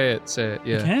now? Say it. Yeah.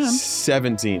 You can.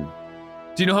 17.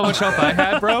 Do you know how much health I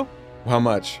had, bro? How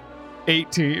much?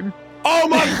 18. Oh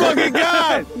my fucking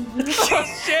god! Oh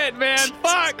shit, man!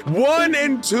 Fuck! 1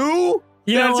 and 2?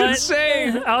 You know That's what?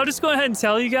 insane. I'll just go ahead and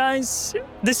tell you guys.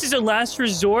 This is a last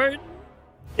resort.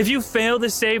 If you fail the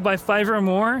save by 5 or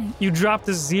more, you drop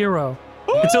to 0.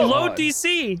 It's a low God.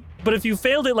 DC, but if you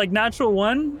failed it like natural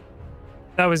 1,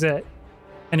 that was it.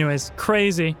 Anyways,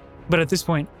 crazy. But at this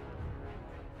point,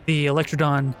 the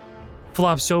Electrodon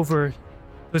flops over to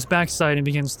its backside and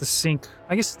begins to sink.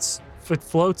 I guess it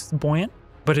floats, it's buoyant,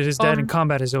 but it is dead and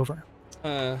combat is over.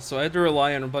 So I had to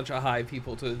rely on a bunch of high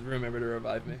people to remember to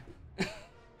revive me.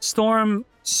 Storm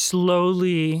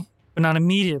slowly, but not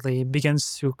immediately,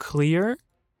 begins to clear,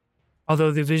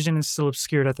 although the vision is still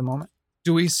obscured at the moment.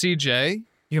 Do we see Jay?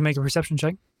 You can make a perception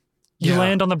check. You Yeah.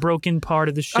 land on the broken part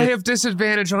of the ship. I have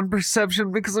disadvantage on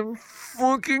perception because I'm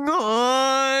fucking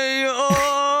high.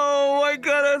 Oh, I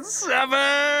got a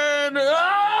 7.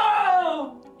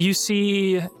 Oh! You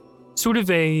see sort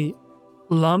of a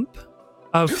lump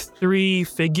of 3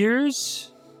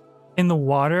 figures in the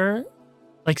water,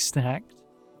 like stacked.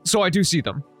 So I do see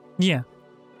them. Yeah.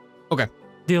 Okay.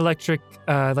 The electric,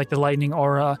 like the lightning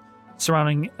aura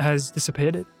surrounding has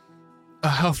dissipated.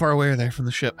 How far away are they from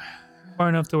the ship? Far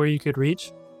enough to where you could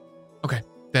reach. Okay.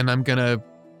 Then I'm gonna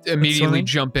immediately swimming?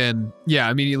 jump in. Yeah,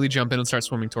 immediately jump in and start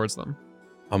swimming towards them.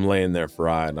 I'm laying there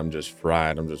fried. I'm just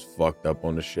fried. I'm just fucked up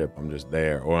on the ship. I'm just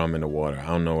there. Or I'm in the water. I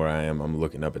don't know where I am. I'm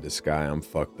looking up at the sky. I'm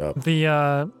fucked up.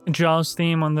 The Jaws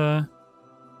theme on the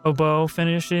oboe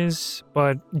finishes,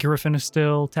 but Griffin is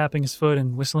still tapping his foot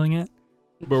and whistling it.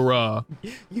 Bruh.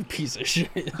 You piece of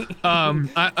shit. I'm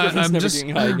never just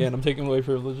getting high again. I'm taking away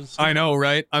privileges. I know,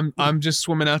 right? I'm just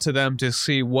swimming out to them to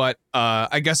see what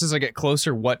I guess as I get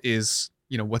closer, what is,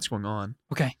 what's going on.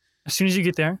 Okay. As soon as you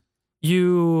get there,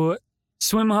 you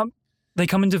swim up. They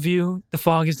come into view. The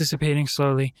fog is dissipating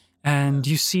slowly, and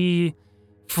you see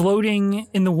floating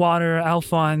in the water,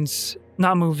 Alphonse,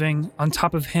 not moving. On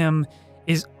top of him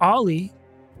is Ollie,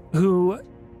 who,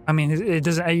 I mean, it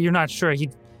doesn't. You're not sure. He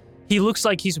looks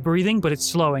like he's breathing, but it's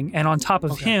slowing. And on top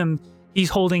of him, he's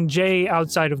holding Jay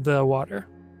outside of the water,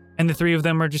 and the 3 of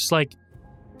them are just like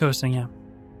coasting. Yeah,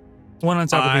 one on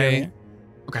top of the other.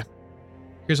 Okay.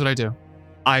 Here's what I do.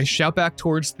 I shout back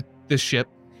towards the ship,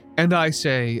 and I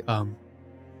say,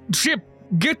 "Ship,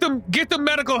 get them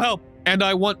medical help!" And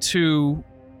I want to,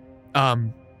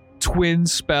 twin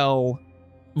spell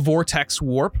vortex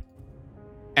warp,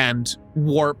 and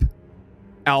warp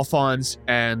Alphonse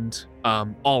and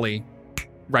Ollie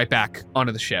right back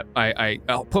onto the ship.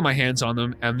 I'll put my hands on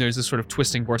them, and there's this sort of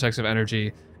twisting vortex of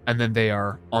energy, and then they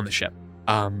are on the ship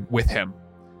with him.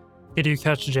 Did you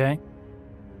catch Jay?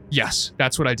 Yes,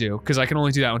 that's what I do, because I can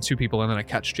only do that on 2 people, and then I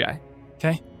catch Jay.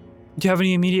 Okay. Do you have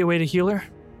any immediate way to heal her?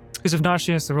 Because if not,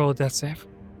 she has to roll a death save.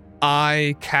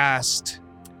 I cast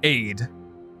Aid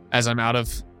as I'm out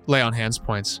of lay on hands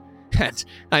points. And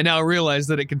I now realize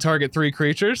that it can target 3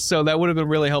 creatures, so that would have been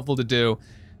really helpful to do.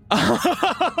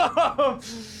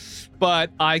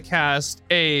 But I cast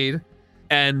Aid,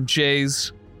 and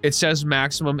Jay's, it says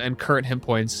maximum and current hit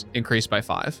points increased by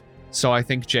 5. So I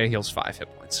think Jay heals 5 hit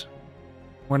points.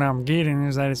 What I'm getting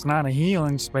is that it's not a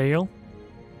healing spell,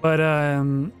 but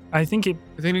I think it.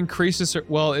 If it increases her,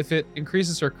 well, if it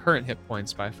increases her current hit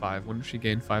points by 5, wouldn't she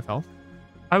gain 5 health?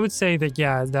 I would say that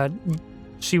that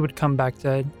she would come back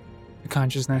to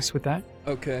consciousness with that.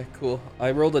 Okay, cool.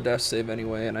 I rolled a death save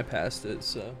anyway, and I passed it,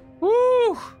 so...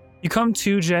 Woo! You come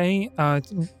to, Jay,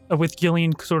 with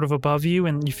Gillian sort of above you,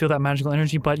 and you feel that magical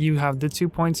energy, but you have the 2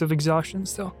 points of exhaustion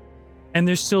still. And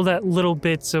there's still that little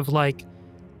bits of, like,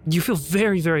 you feel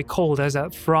very, very cold as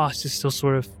that frost is still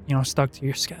sort of, stuck to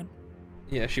your skin.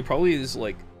 Yeah, she probably is,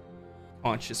 like,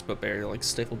 conscious but barely, like,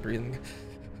 stifled breathing.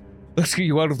 Let's get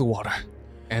you out of the water.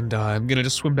 And I'm gonna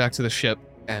just swim back to the ship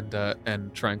and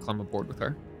try and climb aboard with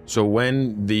her. So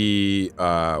when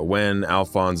when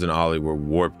Alphonse and Ollie were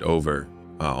warped over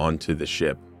onto the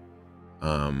ship,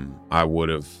 I would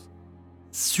have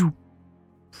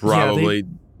probably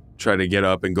tried to get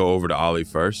up and go over to Ollie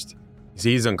first.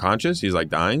 He's unconscious. He's like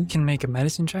dying. Can make a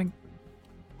medicine check,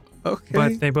 Okay.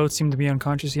 but they both seem to be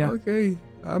unconscious. Yeah. Okay.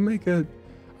 I won't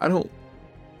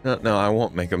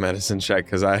make a medicine check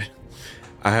because I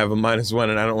have a -1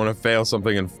 and I don't want to fail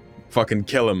something and fucking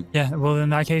kill him. Yeah. Well, in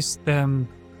that case,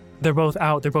 they're both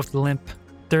out. They're both limp.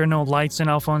 There are no lights in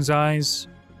Alphonse's eyes.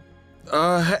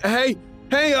 Hey,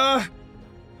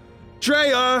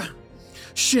 Trey,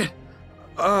 shit.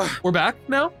 We're back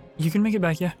now? You can make it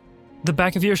back. Yeah. The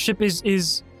back of your ship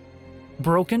is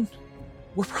broken.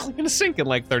 We're probably gonna sink in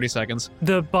like 30 seconds.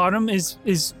 The bottom is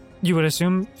you would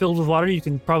assume filled with water. You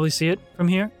can probably see it from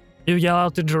here. You yell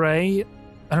out to Dre.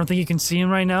 I don't think you can see him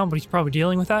right now, but he's probably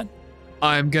dealing with that.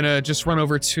 I'm gonna just run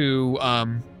over to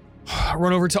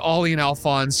Ollie and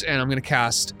Alphonse, and I'm gonna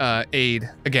cast Aid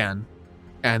again,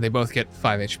 and they both get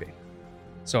 5 HP.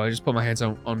 So I just put my hands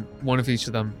on one of each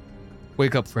of them,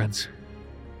 Wake up, friends.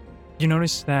 You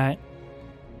notice that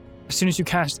as soon as you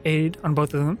cast aid on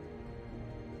both of them,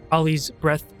 Ollie's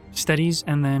breath steadies,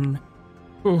 and then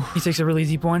he takes a really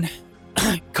deep one,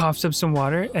 coughs up some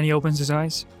water, and he opens his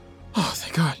eyes. Oh,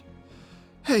 thank God.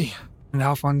 Hey. And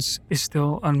Alphonse is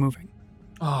still unmoving.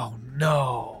 Oh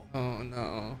no. Oh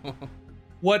no.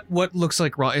 What looks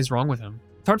like is wrong with him?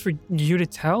 It's hard for you to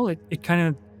tell. It kind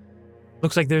of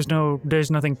looks like there's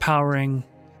nothing powering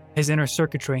his inner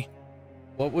circuitry.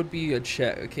 What would be a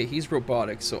check? Okay, he's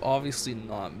robotic, so obviously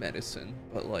not medicine,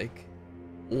 but like,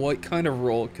 what kind of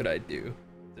role could I do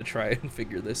to try and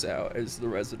figure this out as the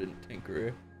resident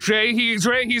tinkerer? Dre,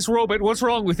 he's robot. What's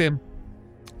wrong with him?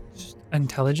 Just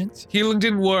intelligence? Healing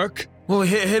didn't work. Well,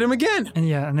 hit him again. And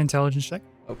yeah, an intelligence check.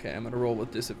 Okay, I'm gonna roll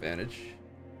with disadvantage.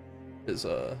 Is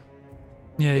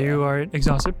Yeah, you are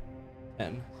exhausted.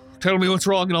 10. Tell me what's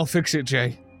wrong and I'll fix it,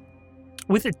 Jay.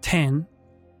 With a 10,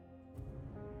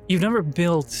 you've never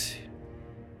built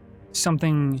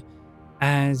something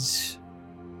as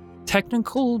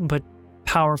technical but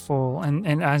powerful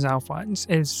and as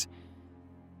Alphonse.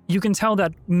 You can tell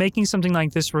that making something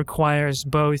like this requires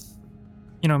both,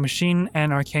 machine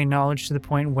and arcane knowledge, to the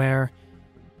point where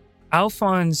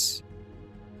Alphonse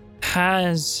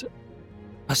has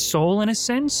a soul, in a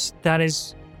sense, that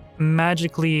is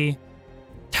magically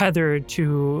tethered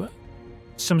to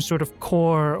some sort of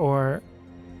core or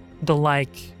the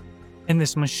like in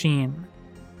this machine.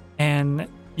 And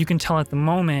you can tell at the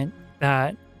moment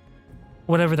that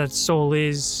whatever that soul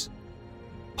is,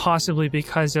 possibly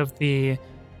because of the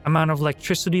amount of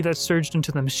electricity that surged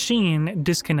into the machine,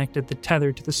 disconnected the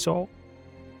tether to the soul.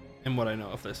 And what I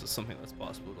know if this is something that's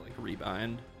possible to like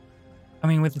rebind. I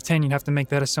mean, with the 10, you'd have to make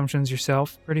that assumptions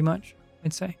yourself, pretty much,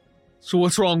 I'd say. So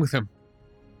what's wrong with him?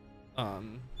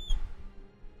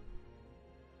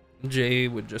 Jay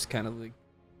would just kind of like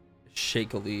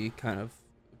shakily kind of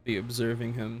be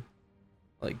observing him,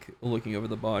 like looking over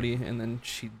the body, and then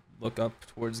she'd look up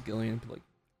towards Gillian and be like,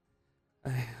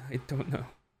 I don't know.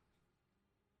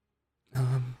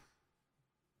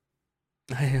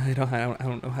 I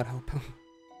don't know how to help him.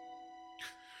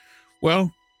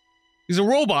 Well, he's a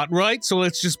robot, right? So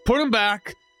let's just put him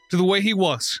back to the way he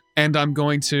was. And I'm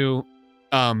going to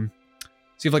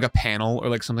see if like a panel or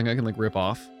like something I can like rip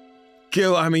off.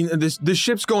 Gil, I mean, this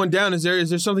ship's going down. Is there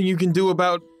something you can do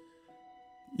about,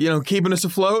 keeping us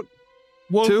afloat?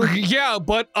 Well, too? yeah,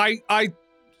 but I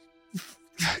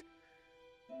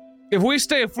if we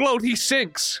stay afloat, he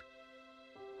sinks.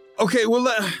 Okay, well,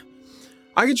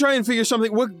 I can try and figure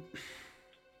something. What?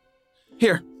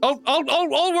 Here.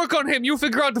 I'll work on him. You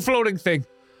figure out the floating thing.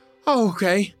 Oh,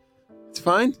 okay. It's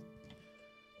fine.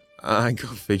 I go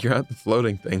figure out the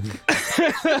floating thing.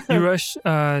 You rush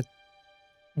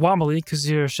wobbly because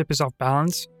your ship is off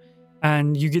balance,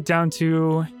 and you get down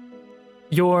to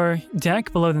your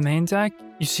deck below the main deck.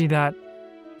 You see that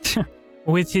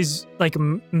with his like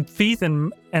feet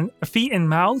and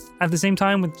mouth at the same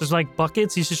time, with just like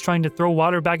buckets, he's just trying to throw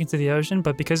water back into the ocean.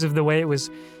 But because of the way it was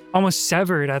almost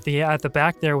severed at the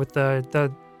back there with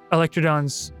the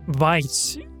Electrodon's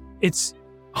bites, it's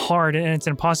hard and it's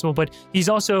impossible. But he's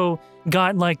also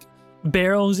got like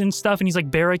barrels and stuff, and he's like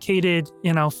barricaded,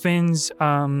 Finn's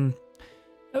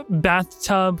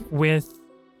bathtub with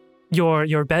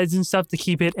your beds and stuff to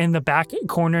keep it in the back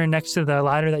corner next to the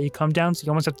ladder that you come down. So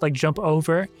you almost have to like jump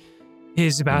over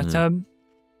his bathtub,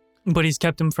 but he's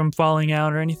kept him from falling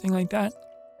out or anything like that.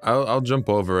 I'll jump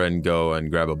over and go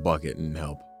and grab a bucket and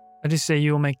help. I just say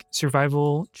you will make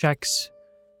survival checks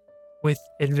with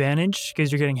advantage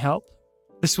because you're getting help.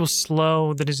 This will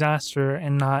slow the disaster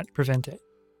and not prevent it.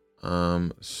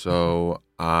 So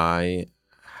I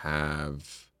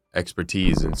have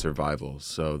expertise in survival,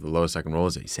 so the lowest I can roll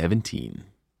is a 17.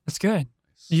 That's good.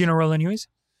 You gonna roll anyways?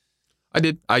 I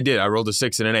did. I rolled a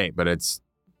 6 and an 8, but it's...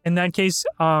 In that case,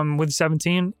 with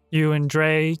 17, you and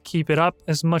Dre keep it up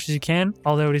as much as you can,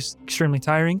 although it is extremely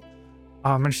tiring.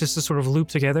 And it's just a sort of loop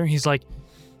together. He's like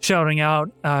shouting out,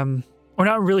 or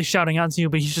not really shouting out to you,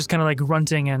 but he's just kind of like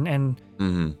grunting and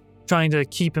trying to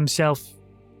keep himself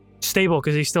stable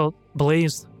because he's still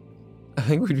blazed. I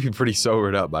think we'd be pretty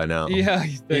sobered up by now. Yeah,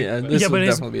 This would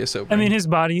definitely be a sober. I mean, his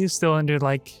body is still under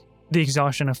like the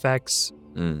exhaustion effects.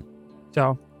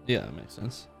 So yeah, that makes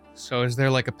sense. So is there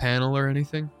like a panel or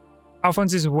anything?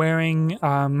 Alphonse is wearing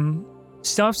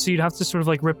stuff, so you'd have to sort of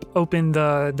like rip open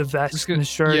the vest and the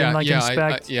shirt and like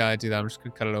inspect. I do that. I'm just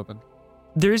gonna cut it open.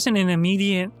 There isn't an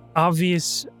immediate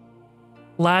obvious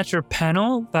latch or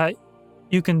panel that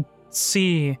you can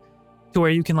see to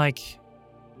where you can like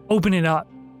open it up,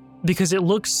 because it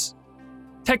looks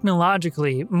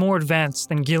technologically more advanced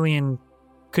than Gillian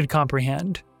could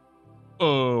comprehend.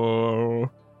 Uh-oh.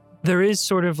 There is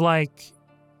sort of like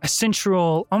a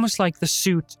central, almost like the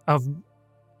suit of,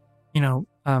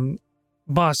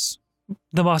 boss,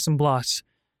 the boss and Bloss.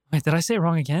 Wait, did I say it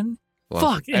wrong again?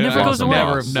 Fuck, it never goes away.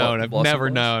 Never have known. I've Blossom never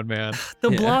Boss. known, man.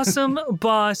 The Yeah. Blossom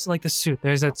Boss, like the suit,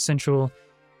 there's that central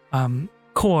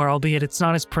core, albeit it's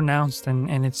not as pronounced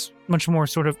and it's much more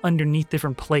sort of underneath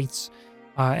different plates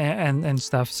and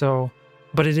stuff. So,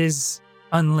 but it is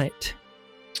unlit.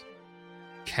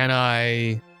 Can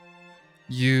I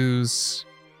just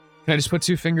put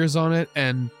 2 fingers on it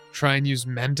and try and use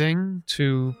mending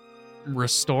to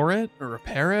restore it or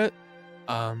repair it?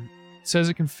 It says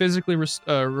it can physically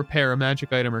repair a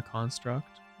magic item or construct.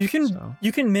 You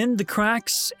can mend the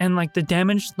cracks and like the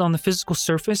damage on the physical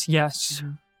surface, yes.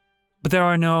 Mhm. But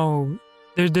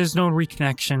there's no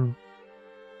reconnection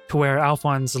to where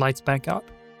Alphonse lights back up.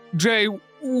 Jay,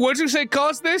 what'd you say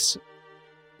caused this?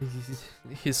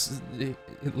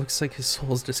 It looks like his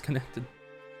soul's disconnected.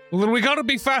 Well, then we gotta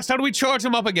be fast. How do we charge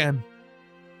him up again?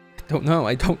 I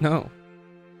don't know.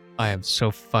 I am so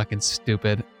fucking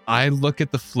stupid. I look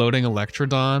at the floating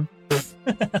Electrodon.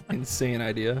 Insane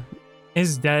idea.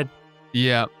 Is dead.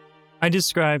 Yeah. I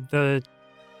described the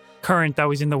current that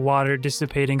was in the water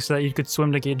dissipating so that you could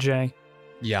swim to get Jay.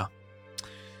 Yeah.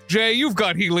 Jay, you've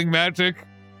got healing magic.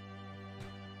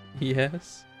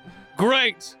 Yes.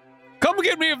 Great. Come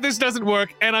get me if this doesn't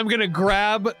work. And I'm gonna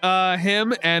grab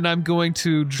him and I'm going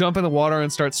to jump in the water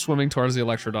and start swimming towards the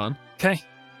Electrodon. Okay.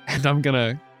 And I'm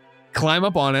gonna climb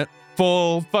up on it.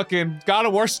 Full fucking God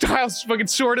of War style, fucking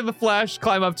sword in the flesh,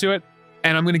 climb up to it.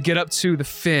 And I'm gonna get up to the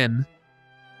fin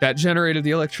that generated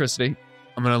the electricity.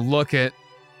 I'm gonna look at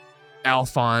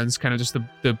Alphonse, kind of just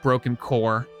the broken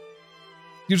core.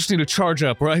 You just need to charge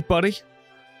up, right, buddy?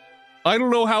 I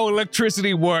don't know how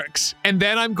electricity works. And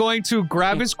then I'm going to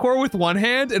grab his core with one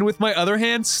hand and with my other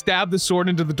hand stab the sword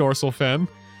into the dorsal fin.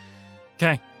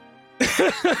 Okay.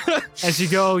 As you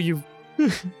go, you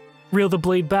reel the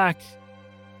blade back.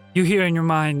 You hear in your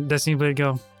mind Destiny Blade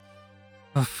go,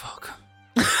 oh, fuck.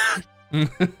 You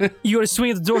gotta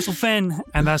swing at the dorsal fin,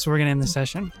 and that's where we're gonna end the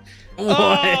session.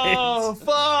 Oh,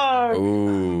 fuck!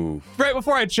 Ooh. Right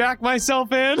before I jack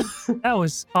myself in. That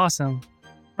was awesome.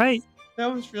 Right?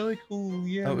 That was really cool,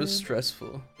 yeah. That was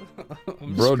stressful.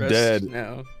 I'm Bro stressed dead.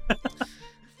 now.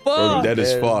 Bro, dead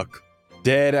as Dead. fuck.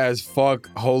 Dead as fuck.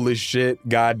 Holy shit.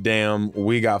 Goddamn.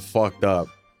 We got fucked up.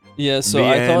 Yeah, so The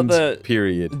I thought end, that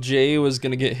period. Jay was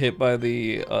gonna get hit by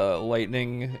the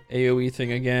lightning AoE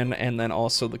thing again, and then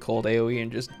also the cold AoE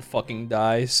and just fucking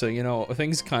die. So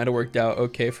things kind of worked out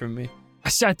okay for me. I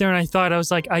sat there and I thought, I was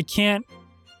like, I can't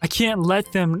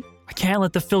let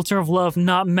the filter of love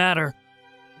not matter.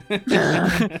 Fuck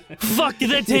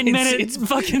that 10 minutes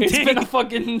fucking It's thing. been a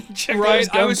fucking Chekhov's Right,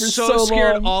 I gun was for so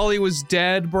scared long. Ollie was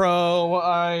dead, bro.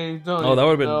 I don't Oh, that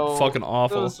would have know. been fucking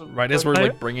awful. Those- Right as we're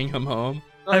like bringing him home.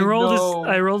 I know.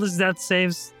 rolled his death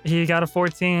saves. He got a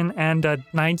 14 and a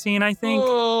 19, I think.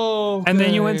 Oh, And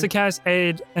then you went okay. to cast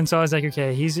aid, and so I was like,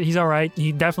 okay, he's all right.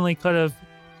 He definitely could have.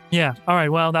 Yeah. All right.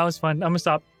 Well, that was fun. I'm gonna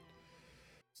stop.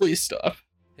 Please stop.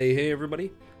 Hey,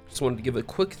 everybody. Just wanted to give a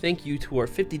quick thank you to our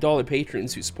 $50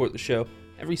 patrons who support the show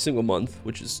every single month,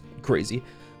 which is crazy.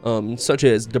 Such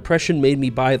as Depression Made Me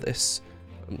Buy This.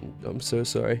 I'm so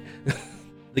sorry.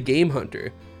 The Game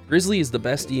Hunter. Grizzly is the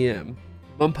best EM.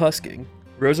 Bump Husking.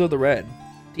 Rosa the Red.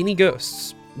 Teeny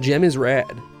Ghosts. Gem is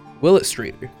Rad.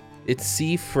 Willistrator. It's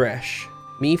C Fresh.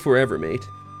 Me Forever Mate.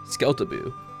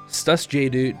 Skeltaboo. Stus J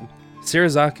Dude.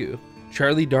 Sarazaku.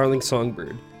 Charlie Darling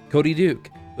Songbird. Cody Duke.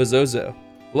 Bazozo.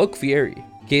 Bloke Fieri.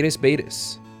 Gatus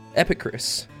Batus.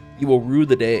 Epicris. You Will Rue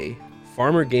the Day.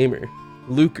 Farmer Gamer.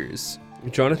 Lukers.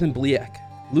 Jonathan Bliak.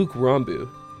 Luke Rombu.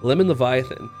 Lemon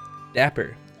Leviathan.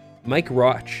 Dapper. Mike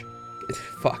Roch.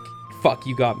 Fuck,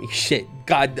 you got me. Shit.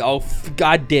 God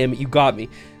damn it, you got me.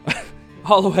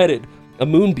 Hollow-headed. A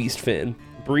Moonbeast fan.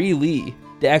 Bree Lee.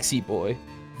 Daxy Boy.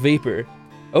 Vapor.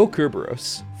 O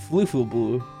Kerberos. Fluflu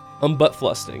Blue.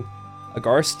 Buttflusting.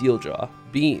 Agar Steeljaw.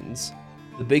 Beans.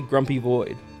 The Big Grumpy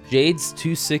Void. Jades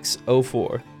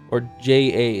 2604 or J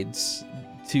AIDS.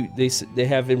 They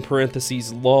have in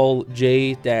parentheses lol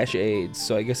J-AIDS,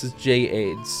 so I guess it's J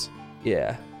AIDS.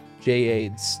 Yeah, J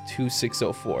AIDS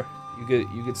 2604.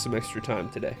 You get some extra time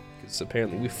today because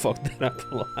apparently we fucked that up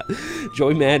a lot.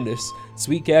 Joy Madness,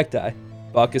 Sweet Cacti,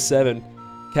 Baka 7,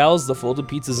 Cal's the Folded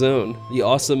Pizza Zone, The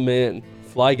Awesome Man,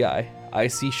 Fly Guy,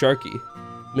 IC Sharky,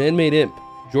 Man-Made Imp,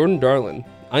 Jordan Darlin,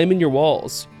 I'm in Your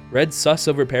Walls, Red Sus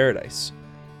Over Paradise,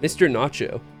 Mr.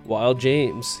 Nacho, Wild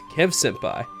James, Kev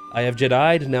Senpai, I Have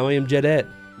Jedi'd, Now I Am Jeded,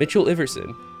 Mitchell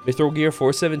Iverson, Mithril Gear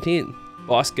 417,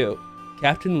 Boss Goat,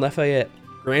 Captain Lafayette,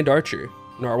 Grand Archer,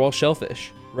 Narwhal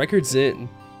Shellfish, Records In,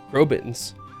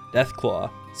 Crobittens, Deathclaw,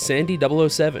 Sandy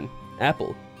 007,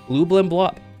 Apple, Blue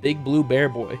Blimblop, Big Blue Bear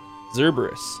Boy,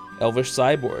 Zerberus, Elvish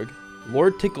Cyborg,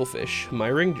 Lord Ticklefish, my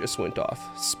ring just went off,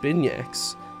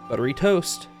 Spinyax, Buttery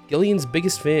Toast, Gillian's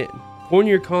Biggest Fan,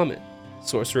 Cornier Comet,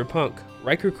 Sorcerer Punk,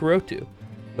 Riker Kurotu,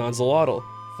 Nonzalotl,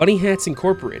 Funny Hats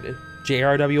Incorporated,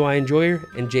 JRWI Enjoyer,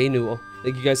 and Jay Newell.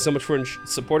 Thank you guys so much for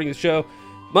supporting the show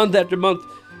month after month.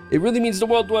 It really means the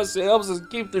world to us. It helps us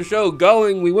keep the show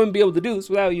going. We wouldn't be able to do this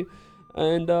without you.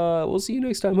 And we'll see you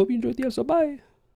next time. Hope you enjoyed the episode. Bye.